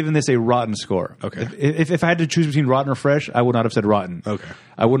not have given this a rotten score. Okay. If I had to choose between rotten or fresh, I would not have said rotten. Okay.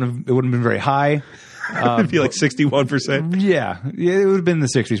 It wouldn't have been very high. It'd be like 61%? Yeah, it would have been in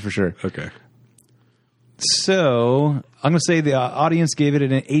the 60s for sure. Okay. So, I'm going to say the audience gave it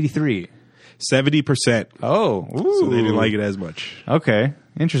an 83. 70%. Oh. Ooh. So they didn't like it as much. Okay.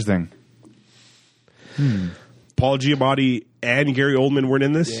 Interesting. Paul Giamatti and Gary Oldman weren't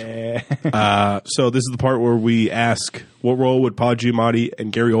in this. Yeah. So this is the part where we ask, what role would Paul Giamatti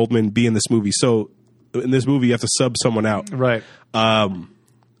and Gary Oldman be in this movie? So in this movie, you have to sub someone out. Right.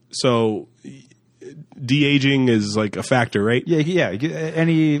 So de-aging is like a factor, right? Yeah.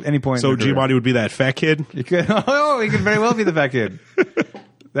 Any point. So Giamatti would be that fat kid? He could very well be the fat kid.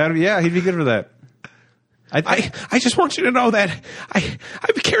 He'd be good for that. I just want you to know that I've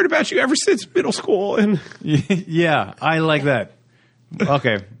cared about you ever since middle school. And yeah, I like that.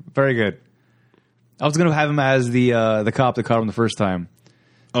 Okay, very good. I was going to have him as the cop that caught him the first time.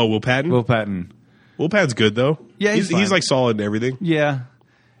 Oh, Will Patton? Will Patton. Will Patton's good though. Yeah, he's like solid in everything. Yeah,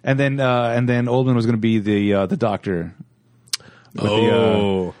 and then Oldman was going to be the doctor.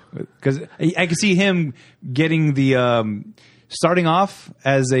 Because I could see him getting the. Starting off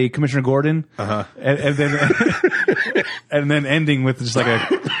as a Commissioner Gordon, and then ending with just like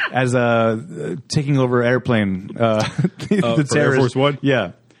taking over airplane. The Air Force One.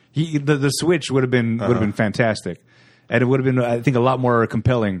 Yeah, the switch would have been fantastic, and it would have been I think a lot more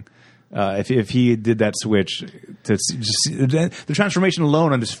compelling if he did that switch. The transformation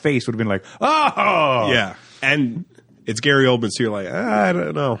alone on his face would have been like, oh yeah, and. It's Gary Oldman, so you're like, I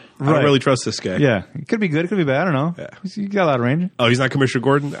don't know. I don't really trust this guy. Yeah. It could be good. It could be bad. I don't know. Yeah. He's got a lot of range. Oh, he's not Commissioner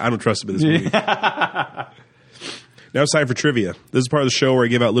Gordon? I don't trust him in this movie. Now it's time for trivia. This is part of the show where I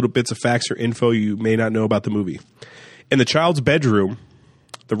give out little bits of facts or info you may not know about the movie. In the child's bedroom,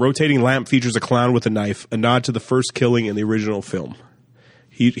 the rotating lamp features a clown with a knife, a nod to the first killing in the original film.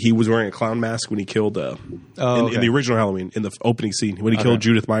 He was wearing a clown mask when he killed in the original Halloween, in the opening scene, when he killed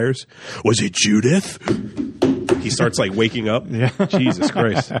Judith Myers. Was it Judith? He starts like waking up. Yeah. Jesus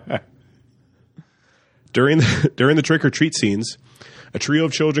Christ. During the trick or treat scenes, a trio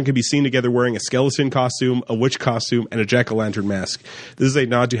of children can be seen together wearing a skeleton costume, a witch costume, and a jack-o'-lantern mask. This is a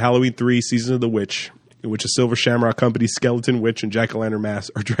nod to Halloween 3: Season of the Witch, in which a Silver Shamrock Company's skeleton, witch, and jack-o'-lantern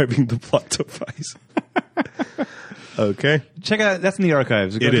mask are driving the plot device. Okay. Check out that's in the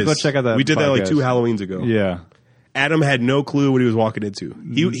archives. Go check out that. We did that like 2 Halloweens ago. Yeah. Adam had no clue what he was walking into.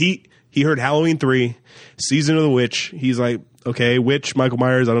 He heard Halloween 3, Season of the Witch. He's like, okay, witch, Michael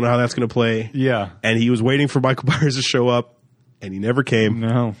Myers, I don't know how that's going to play. Yeah. And he was waiting for Michael Myers to show up, and he never came.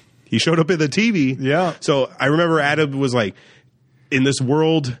 No. He showed up in the TV. Yeah. So I remember Adam was like, in this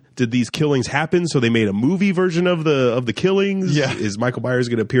world, did these killings happen? So they made a movie version of the killings? Yeah. Is Michael Myers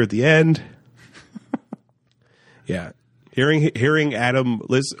going to appear at the end? Yeah. Hearing Adam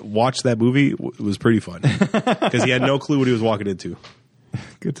watch that movie was pretty fun because he had no clue what he was walking into.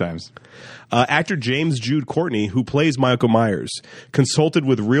 Good times. Actor James Jude Courtney, who plays Michael Myers, consulted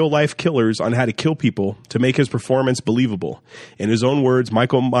with real-life killers on how to kill people to make his performance believable. In his own words,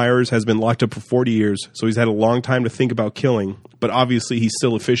 Michael Myers has been locked up for 40 years, so he's had a long time to think about killing, but obviously he's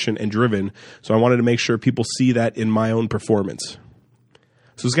still efficient and driven, so I wanted to make sure people see that in my own performance.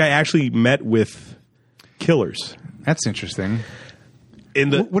 So this guy actually met with killers. That's interesting.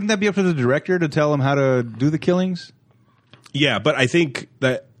 Wouldn't that be up to the director to tell him how to do the killings? Yeah, but I think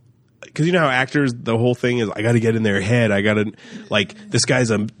that because you know how actors, the whole thing is, I got to get in their head. I got to, like, this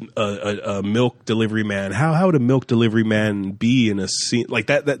guy's a milk delivery man. How would a milk delivery man be in a scene like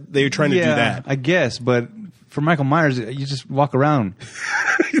that? That they're trying to do that. I guess, but for Michael Myers, you just walk around.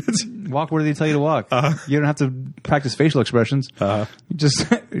 Walk where they tell you to walk. You don't have to practice facial expressions. You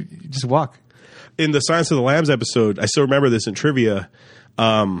just walk. In the Silence of the Lambs episode, I still remember this in trivia.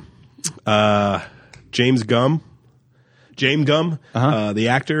 James Gumb, the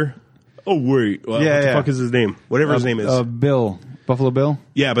actor. Oh wait, what the fuck is his name? Whatever his name is. Bill, Buffalo Bill.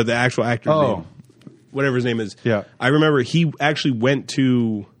 Yeah, but the actual actor's name, whatever his name is. Yeah, I remember he actually went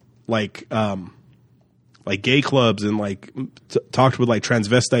to like gay clubs and like talked with like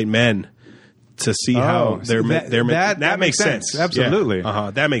transvestite men to see how they're that makes sense. Absolutely,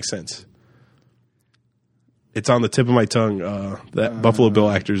 that makes sense. It's on the tip of my tongue. That Buffalo Bill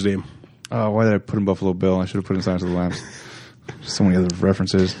actor's name. Oh, why did I put in Buffalo Bill? I should have put in Silence of the Lambs. So many other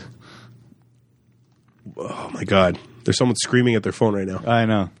references. Oh my God! There's someone screaming at their phone right now. I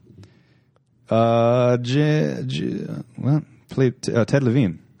know. Played Ted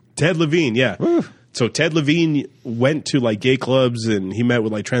Levine. Ted Levine, yeah. Woo. So Ted Levine went to like gay clubs and he met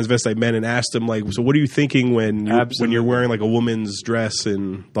with like transvestite men and asked them like, so what are you thinking when you're wearing like a woman's dress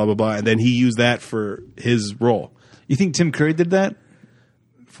and blah blah blah? And then he used that for his role. You think Tim Curry did that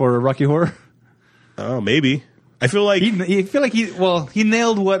for Rocky Horror? Oh, maybe. I feel like he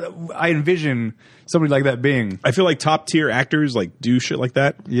nailed what I envision somebody like that being. I feel like top tier actors like do shit like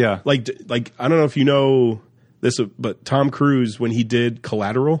that. Yeah, like I don't know if you know this, but Tom Cruise when he did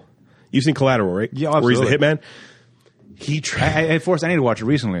Collateral. You've seen Collateral, right? Yeah, absolutely. Where he's the hitman. I forced Annie to watch it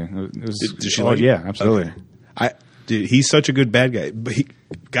recently. Did she like it? Yeah, absolutely. Okay. Dude, he's such a good bad guy. But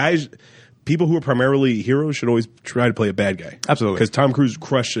people who are primarily heroes should always try to play a bad guy. Absolutely. Because Tom Cruise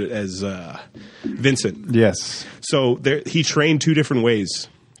crushed it as Vincent. Yes. So he trained two different ways.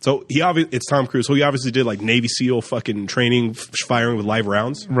 So it's Tom Cruise. So he obviously did like Navy SEAL fucking training, firing with live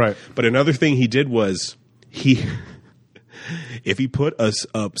rounds. Right. But another thing he did was if he put a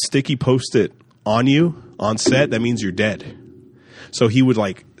sticky Post-it on you on set, that means you're dead. So he would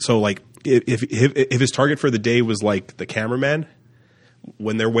if his target for the day was like the cameraman,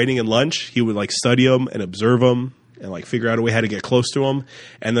 when they're waiting in lunch, he would like study them and observe them and like figure out a way how to get close to them.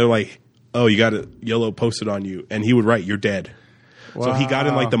 And they're like, "Oh, you got a yellow Post-it on you," and he would write, "You're dead." Wow. So he got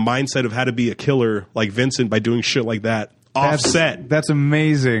in like the mindset of how to be a killer, like Vincent, by doing shit like that offset. That's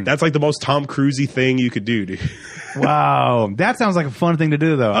amazing. That's like the most Tom Cruise-y thing you could do, dude. Wow, that sounds like a fun thing to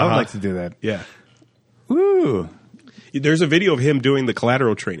do, though. I would like to do that. Yeah. Woo. There's a video of him doing the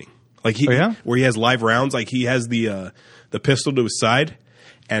Collateral training, like where he has live rounds. Like he has the pistol to his side,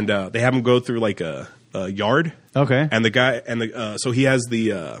 and they have him go through like a yard. Okay. And the guy so he has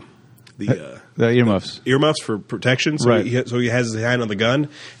the earmuffs for protection. So right. He has his hand on the gun,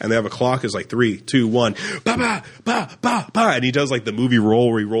 and they have a clock. It's like 3, 2, 1, ba ba ba ba ba, and he does like the movie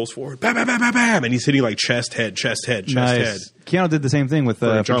roll where he rolls forward, bam bam bam bam bam, and he's hitting like chest head. Nice. Keanu did the same thing with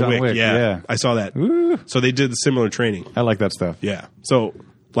John Wick. Yeah, I saw that. Ooh. So they did the similar training. I like that stuff. Yeah. So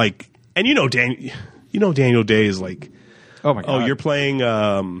like, and Daniel Day is like. Oh my god! Oh, you're playing.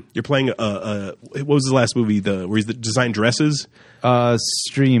 What was his last movie? Where he's designed dresses.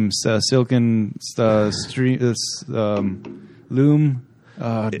 Streams, Silken, Loom.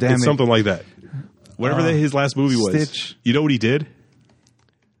 It's something like that. Whatever his last movie was. Stitch. You know what he did?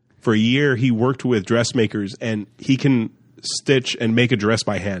 For a year, he worked with dressmakers, and he can stitch and make a dress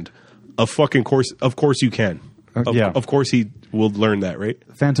by hand. Of course you can. Of course he will learn that, right?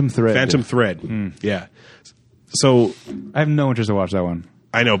 Phantom Thread. Yeah. So I have no interest to watch that one.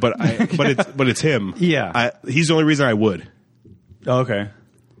 I know, but it's him. Yeah, he's the only reason I would. Oh, okay.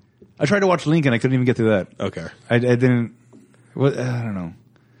 I tried to watch Lincoln. I couldn't even get through that. Okay. I didn't. I don't know.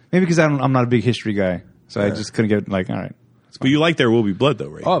 Maybe because I'm not a big history guy, so I just couldn't get all right. But you like There Will Be Blood, though,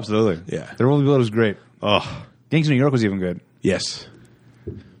 right? Oh, absolutely. Yeah. There Will Be Blood was great. Oh, Gangs of New York was even good. Yes.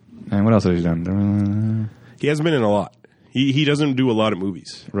 And what else has he done? He hasn't been in a lot. He doesn't do a lot of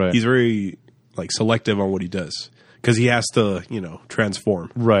movies. Right. He's very selective on what he does because he has to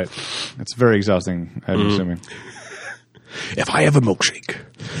transform. Right. It's very exhausting. I'm assuming. If I have a milkshake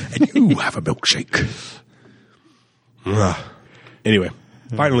and you have a milkshake. Anyway,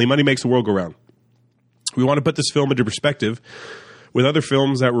 finally, money makes the world go round. We want to put this film into perspective with other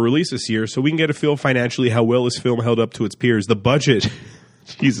films that were released this year so we can get a feel financially how well this film held up to its peers. The budget,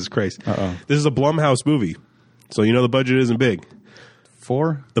 Jesus Christ. This is a Blumhouse movie, so the budget isn't big.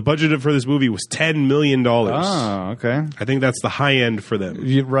 The budget for this movie was $10 million. Oh, okay. I think that's the high end for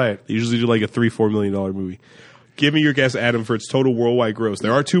them. Right. They usually do like a $3-4 million movie. Give me your guess, Adam, for its total worldwide gross.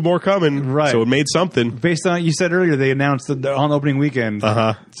 There are 2 more coming, right? So it made something. Based on you said earlier, they announced that on opening weekend,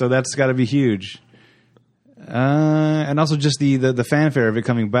 so that's got to be huge. And also just the fanfare of it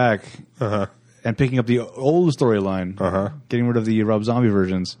coming back and picking up the old storyline, getting rid of the Rob Zombie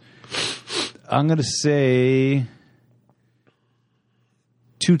versions. I'm going to say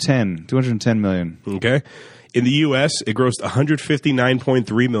 210 million. Okay. In the U.S., it grossed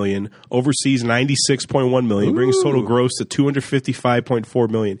 $159.3 million. Overseas, $96.1 million. Brings total gross to $255.4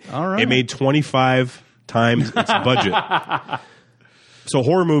 million. All right. It made 25 times its budget. So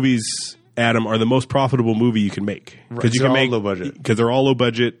horror movies, Adam, are the most profitable movie you can make. Because you can make low budget. Because they're all low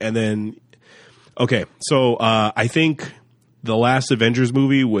budget. And then, okay, so I think the last Avengers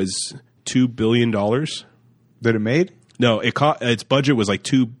movie was $2 billion. That it made? No, its budget was like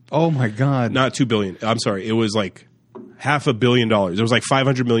Oh my God! Not $2 billion. I'm sorry, it was like $500 million. It was like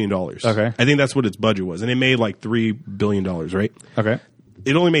 $500 million. Okay, I think that's what its budget was, and it made like $3 billion. Right? Okay.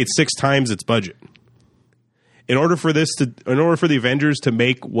 It only made 6 times its budget. In order for the Avengers to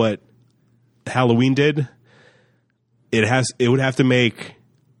make what Halloween did, it would have to make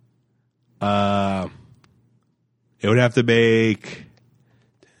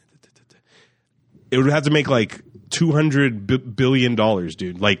like $200 billion,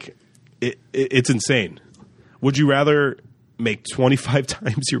 dude. Like, it's insane. Would you rather make 25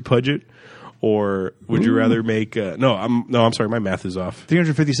 times your budget, or would you rather make? I'm sorry, my math is off.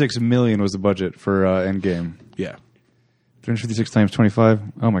 356 million was the budget for Endgame. Yeah, 356 times 25.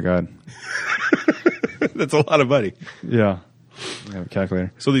 Oh my God, that's a lot of money. Yeah, I have a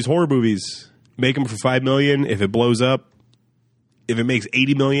calculator. So these horror movies, make them for $5 million. If it blows up, if it makes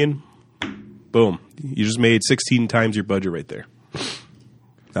 $80 million. Boom. You just made 16 times your budget right there.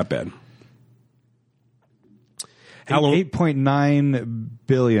 Not bad. 8.9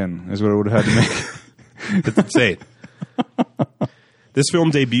 billion is what it would have had to make. It's insane. This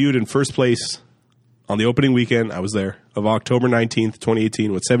film debuted in first place on the opening weekend, I was there, of October 19th,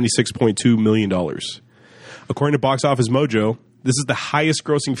 2018, with $76.2 million. According to Box Office Mojo, this is the highest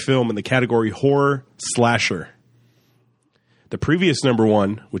grossing film in the category horror slasher. The previous number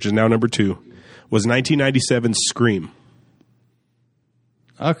 1, which is now number 2, was 1997's Scream.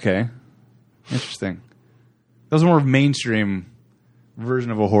 Okay. Interesting. That was more of a mainstream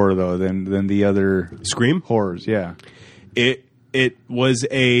version of a horror, though, than the other Scream horrors. Yeah. It was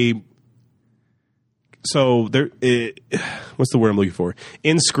a... So, what's the word I'm looking for?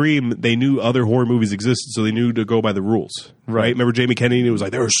 In Scream, they knew other horror movies existed, so they knew to go by the rules. Right? Remember Jamie Kennedy was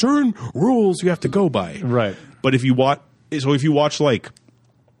like, there are certain rules you have to go by. Right. But if you watch like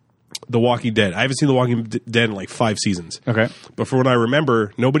The Walking Dead. I haven't seen The Walking Dead in like 5 seasons. Okay. But from what I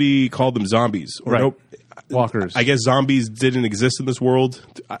remember, nobody called them zombies. Or right. Walkers. I guess zombies didn't exist in this world,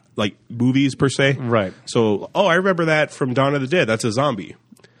 like movies per se. Right. So, I remember that from Dawn of the Dead. That's a zombie.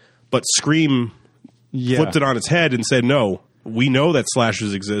 But Scream flipped it on its head and said, no, we know that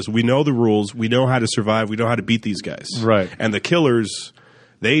slashers exist. We know the rules. We know how to survive. We know how to beat these guys. Right. And the killers,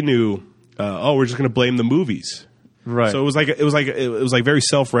 they knew, we're just going to blame the movies. Right. So it was like very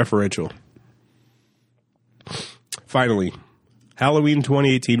self-referential. Finally, Halloween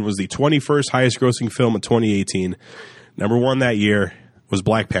 2018 was the 21st highest grossing film of 2018. Number 1 that year was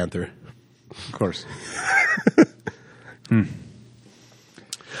Black Panther. Of course.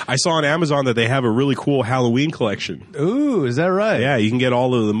 I saw on Amazon that they have a really cool Halloween collection. Ooh, is that right? Yeah, you can get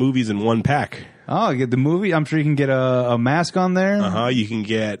all of the movies in one pack. Oh, you get the movie. I'm sure you can get a mask on there. You can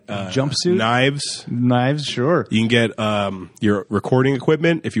get jumpsuit, knives. Sure. You can get your recording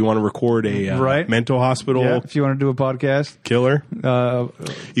equipment if you want to record a mental hospital. Yeah, if you want to do a podcast, killer.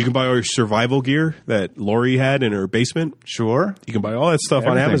 You can buy all your survival gear that Lori had in her basement. Sure. You can buy all that stuff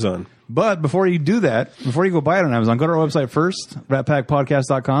on Amazon. But before you do that, before you go buy it on Amazon, go to our website first,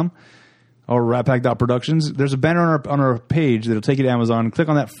 ratpackpodcast.com or ratpack.productions. There's a banner on our page that'll take you to Amazon. Click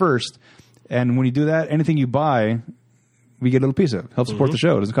on that first. And when you do that, anything you buy, we get a little piece of it. Help support the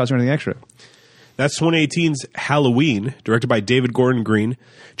show. It doesn't cost you anything extra. That's 2018's Halloween, directed by David Gordon Green.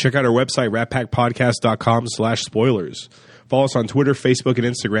 Check out our website, ratpackpodcast.com/spoilers. Follow us on Twitter, Facebook, and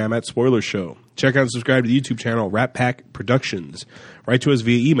Instagram at Spoilers Show. Check out and subscribe to the YouTube channel, Rat Pack Productions. Write to us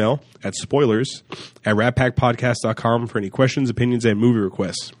via email at spoilers@ratpackpodcast.com for any questions, opinions, and movie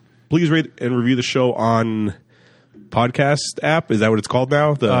requests. Please rate and review the show on podcast app. Is that what it's called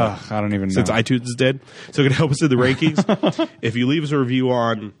now? I don't even know. Since iTunes is dead. So it can help us in the rankings. If you leave us a review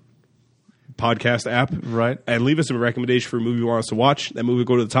on podcast app, right, and leave us a recommendation for a movie you want us to watch, that movie will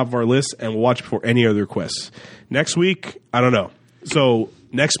go to the top of our list and we'll watch it before any other requests. Next week, I don't know. So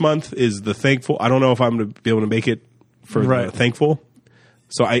next month is the Thankful. I don't know if I'm going to be able to make it for the Thankful.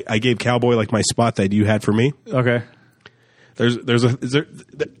 So I gave Cowboy like my spot that you had for me. Okay.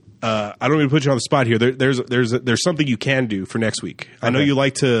 I don't mean to put you on the spot here. There's something you can do for next week. Okay. I know you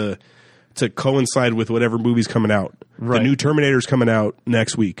like to coincide with whatever movie's coming out. Right. The new Terminator's coming out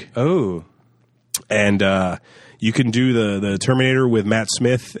next week. Oh. And you can do the Terminator with Matt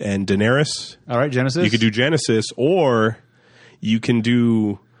Smith and Daenerys. All right, Genesis. You could do Genesis, or you can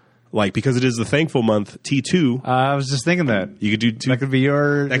do, like, because it is the Thankful month, T2. I was just thinking that. You could do two. That could be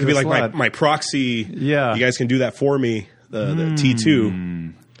your. That could be like my proxy. Yeah. You guys can do that for me, the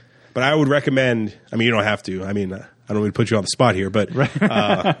T2. But I would recommend, I mean, you don't have to. I mean, I don't want to put you on the spot here, but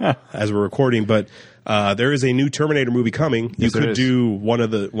as we're recording, but there is a new Terminator movie coming. You could do one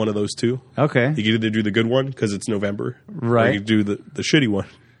of those two. Okay. You could either do the good one because it's November, right? Or you could do the shitty one.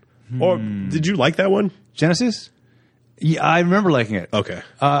 Or did you like that one, Genesis? Yeah, I remember liking it. Okay.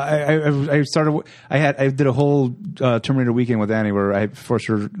 I started. I did a whole Terminator weekend with Annie where I forced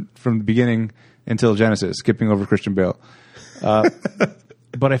her from the beginning until Genesis, skipping over Christian Bale.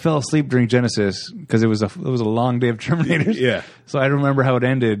 But I fell asleep during Genesis because it was a long day of Terminators. Yeah. So I don't remember how it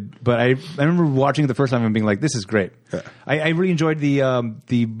ended, but I remember watching it the first time and being like, "This is great." Yeah. I really enjoyed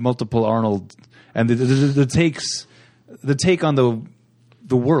the multiple Arnold and the take on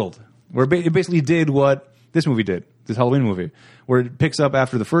the world, where it basically did what this movie did, this Halloween movie, where it picks up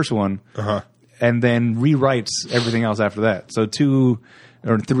after the first one and then rewrites everything else after that. So 2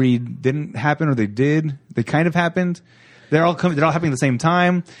 or 3 didn't happen, or they did. They kind of happened. They're all happening at the same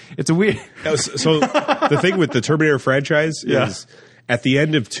time. It's a weird. So the thing with the Terminator franchise is at the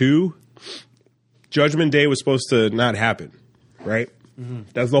end of 2, Judgment Day was supposed to not happen, right? Mm-hmm.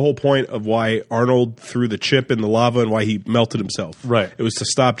 That's the whole point of why Arnold threw the chip in the lava and why he melted himself. Right. It was to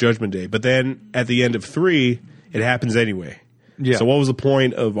stop Judgment Day. But then at the end of 3, it happens anyway. Yeah. So what was the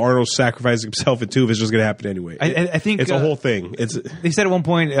point of Arnold sacrificing himself in 2 if it's just going to happen anyway? I think it's a whole thing. They said at one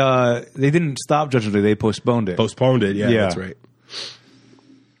point they didn't stop Judgment Day; they postponed it. Postponed it. Yeah, that's right.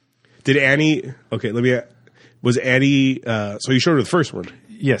 Did Annie? Okay, was Annie? So you showed her the first one.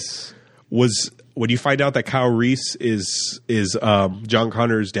 Yes. When you find out that Kyle Reese is John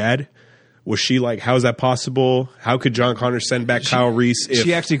Connor's dad? Was she like, how is that possible? How could John Connor send back Kyle Reese?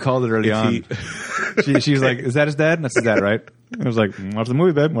 She actually called it early on. She was like, "Is that his dad?" And that's his dad, right? And I was like, "Watch the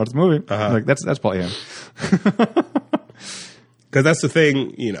movie, babe. Watch the movie." Like that's probably him. Because that's the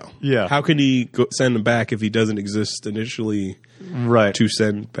thing, you know. Yeah. How can he send him back if he doesn't exist initially? Right. To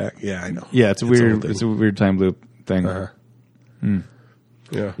send back. Yeah, I know. Yeah, it's a weird time loop thing.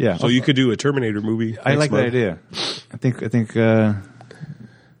 Yeah. Yeah. So you could do a Terminator movie. I like that idea. I think.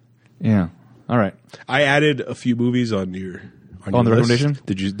 Yeah. All right. I added a few movies on your the recommendation.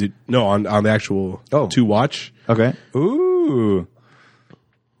 On the actual to watch. Okay. Ooh.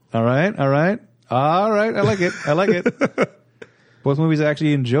 All right. I like it. Both movies I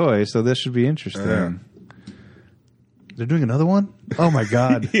actually enjoy, so this should be interesting. They're doing another one? Oh my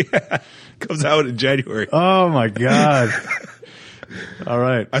god. Yeah. Comes out in January. Oh my god. All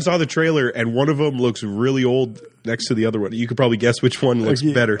right. I saw the trailer, and one of them looks really old next to the other one. You could probably guess which one looks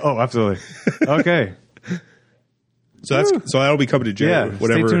better. Oh, absolutely. Okay. So that'll be coming to January. Yeah,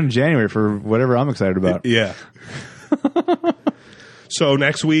 whatever. Stay tuned in January for whatever I'm excited about. Yeah. So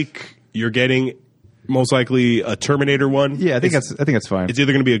next week you're getting most likely a Terminator one. Yeah, I think that's fine. It's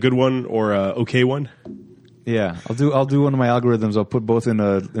either going to be a good one or a okay one. Yeah, I'll do one of my algorithms. I'll put both in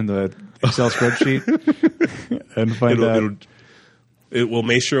the Excel spreadsheet and find out. It will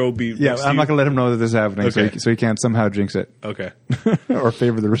make sure it'll be. Yeah, I'm not going to let him know that this is happening, so he can't somehow jinx it. Okay. Or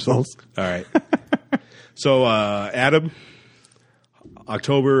favor the results. All right. So, Adam,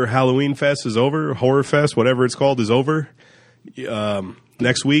 October Halloween Fest is over. Horror Fest, whatever it's called, is over.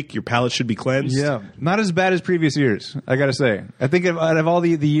 Next week, your palate should be cleansed. Yeah, not as bad as previous years, I got to say. I think out of all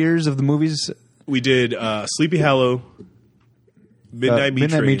the years of the movies, we did Sleepy Hollow, Midnight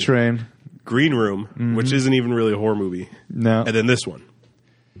Meat Train. Green Room, which isn't even really a horror movie. No. And then this one.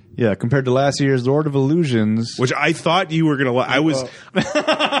 Yeah, compared to last year's Lord of Illusions. Which I thought you were going to like.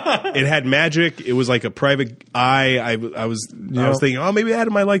 It had magic. It was like a private eye. I was thinking, oh, maybe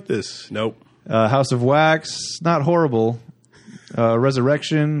Adam might like this. Nope. House of Wax, not horrible.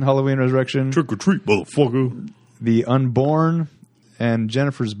 Resurrection, Halloween Resurrection. Trick or treat, motherfucker. The Unborn. And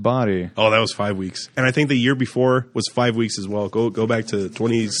Jennifer's Body. Oh, that was 5 weeks. And I think the year before was 5 weeks as well. Go back to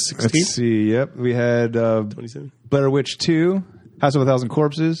 2016. Let's see. Yep. We had 27. Blair Witch 2, House of a Thousand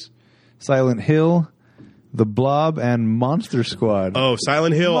Corpses, Silent Hill, The Blob, and Monster Squad. Oh,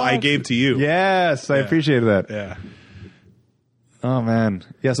 Silent Hill I gave to you. Yes, I appreciated that. Yeah. Oh, man.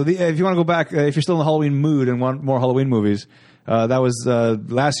 Yeah, so if you want to go back, if you're still in the Halloween mood and want more Halloween movies, that was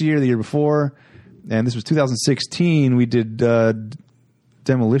last year, the year before, and this was 2016. We did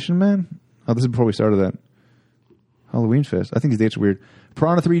Demolition Man. Oh, this is before we started that. Halloween Fest. I think these dates are weird.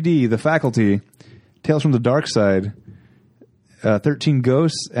 Piranha 3D, The Faculty, Tales from the Dark Side, 13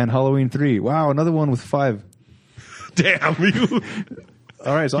 Ghosts, and Halloween 3. Wow, another one with 5. Damn, you.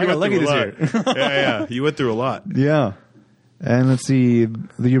 All right, so I got lucky this year. Yeah. You went through a lot. Yeah. And let's see,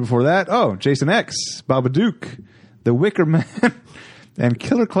 the year before that, Jason X, Babadook, The Wicker Man, and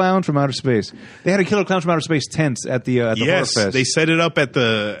Killer Clowns from Outer Space. They had a Killer Clowns from Outer Space tents at the Horror Fest. Yes, they set it up at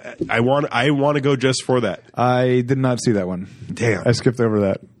the. I want to go just for that. I did not see that one. Damn, I skipped over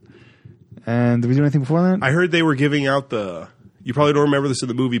that. And did we do anything before that? I heard they were giving out the. You probably don't remember this in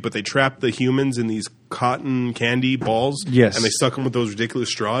the movie, but they trapped the humans in these cotton candy balls. Yes, and they stuck them with those ridiculous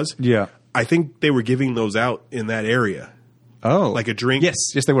straws. Yeah, I think they were giving those out in that area. Oh, like a drink? Yes,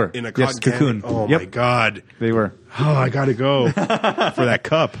 they were. In a cotton cocoon. Oh, my God. They were. Oh, I got to go for that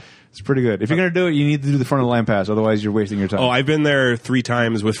cup. It's pretty good. If you're going to do it, you need to do the front of the line pass. Otherwise, you're wasting your time. Oh, I've been there 3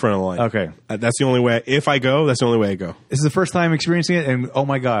 times with front of the line. Okay. That's the only way. If I go, that's the only way I go. This is the first time experiencing it, and oh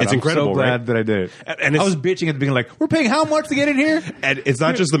my God. It's incredible, I'm so glad right? that I did it. And I was bitching at the beginning, like, we're paying how much to get in here? And it's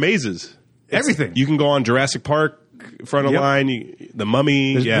not just the mazes. Everything. You can go on Jurassic Park, front of line, the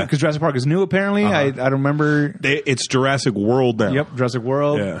Mummy. Yeah. Because Jurassic Park is new, apparently. I don't remember. It's Jurassic World now. Yep, Jurassic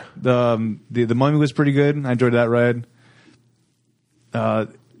World. Yeah. The Mummy was pretty good. I enjoyed that ride.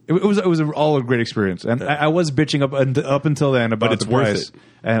 It was all a great experience, and I was bitching up until then about the price,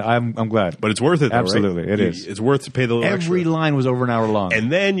 and I'm glad. But it's worth it, though, absolutely, right? it is. It's worth to pay the little Every extra. line was over an hour long,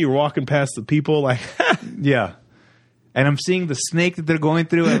 and then you're walking past the people like, yeah, and I'm seeing the snake that they're going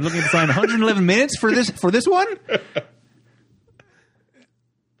through, and I'm looking at the sign, 111 minutes for this one.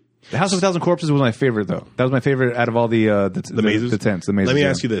 The House of a Thousand Corpses was my favorite, though. That was my favorite out of all the mazes, the tents, the mazes. Let me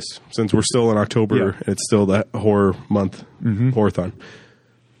ask you this, since we're still in October and it's still the horror month, Horror-thon.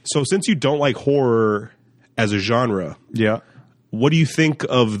 So since you don't like horror as a genre, what do you think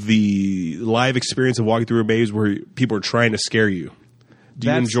of the live experience of walking through a maze where people are trying to scare you? Do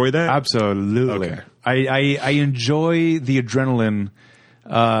you enjoy that? Absolutely. Okay. I enjoy the adrenaline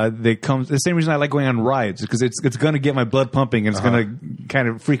that comes. The same reason I like going on rides, because it's going to get my blood pumping and it's going to kind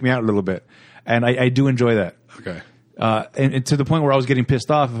of freak me out a little bit. And I do enjoy that. Okay. And to the point where I was getting pissed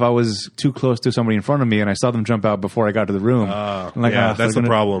off if I was too close to somebody in front of me and I saw them jump out before I got to the room. That's the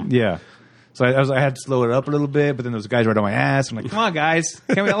problem. Yeah. So I had to slow it up a little bit, but then those guys right on my ass. I'm like, come on, guys.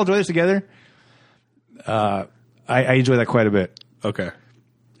 Can't we all enjoy this together? I enjoy that quite a bit. Okay.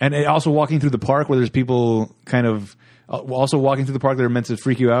 And also walking through the park where there's people kind of also walking through the park that are meant to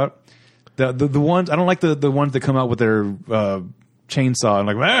freak you out. The ones, I don't like the ones that come out with their chainsaw and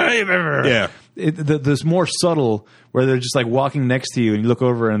like, this more subtle where they're just like walking next to you and you look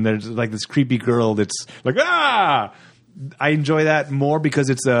over and there's like this creepy girl that's like, I enjoy that more because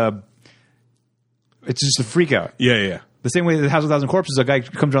it's just a freak out. Yeah. The same way that House of a Thousand Corpses, a guy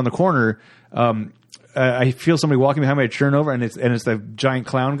comes around the corner. I feel somebody walking behind me. I turn over and it's the giant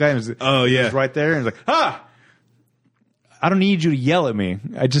clown guy. And he's right there and he's like, I don't need you to yell at me.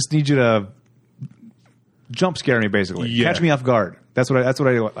 I just need you to jump scare me, basically. Catch me off guard. That's what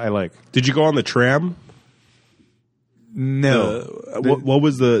I like. Did you go on the tram? No. What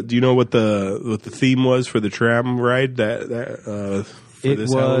was the? Do you know what the theme was for the tram ride? It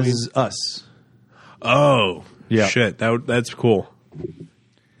was Halloween? Us. Oh, yeah. Shit, that's cool.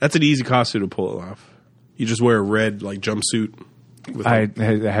 That's an easy costume to pull off. You just wear a red like jumpsuit. I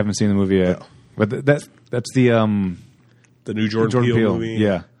haven't seen the movie yet, but that's the new Jordan Peele movie.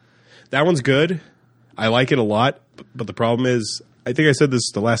 Yeah, that one's good. I like it a lot, but the problem is, I think I said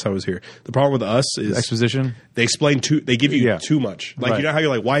this the last time I was here. The problem with Us is exposition. They explain they give you too much. Like, you know how you're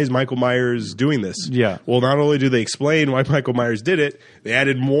like, why is Michael Myers doing this? Yeah. Well, not only do they explain why Michael Myers did it, they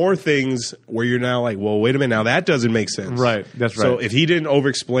added more things where you're now like, well, wait a minute, now that doesn't make sense. Right. That's right. So if he didn't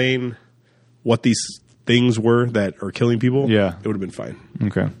over-explain what these things were that are killing people, it would have been fine.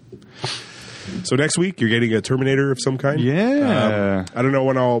 Okay. So next week, you're getting a Terminator of some kind? Yeah. I don't know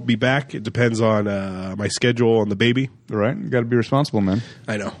when I'll be back. It depends on my schedule and the baby. Right. You got to be responsible, man.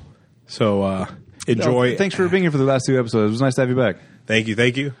 I know. So enjoy. Thanks for being here for the last 2 episodes. It was nice to have you back. Thank you.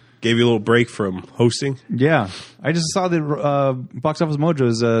 Gave you a little break from hosting. Yeah. I just saw that Box Office Mojo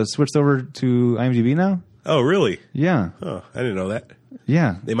is switched over to IMDb now. Oh, really? Yeah. Oh, I didn't know that.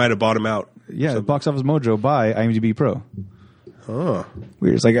 Yeah. They might have bought him out. Yeah, Box Office Mojo by IMDb Pro. Oh.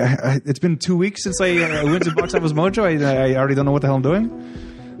 Weird. It's like it's been 2 weeks since I went to Box Office Mojo. I already don't know what the hell I'm doing.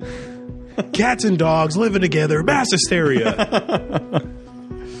 Cats and dogs living together. Mass hysteria.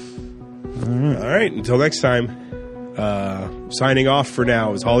 All right. Until next time. Signing off for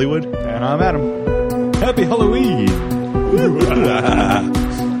now is Hollywood. And I'm Adam. Happy Halloween.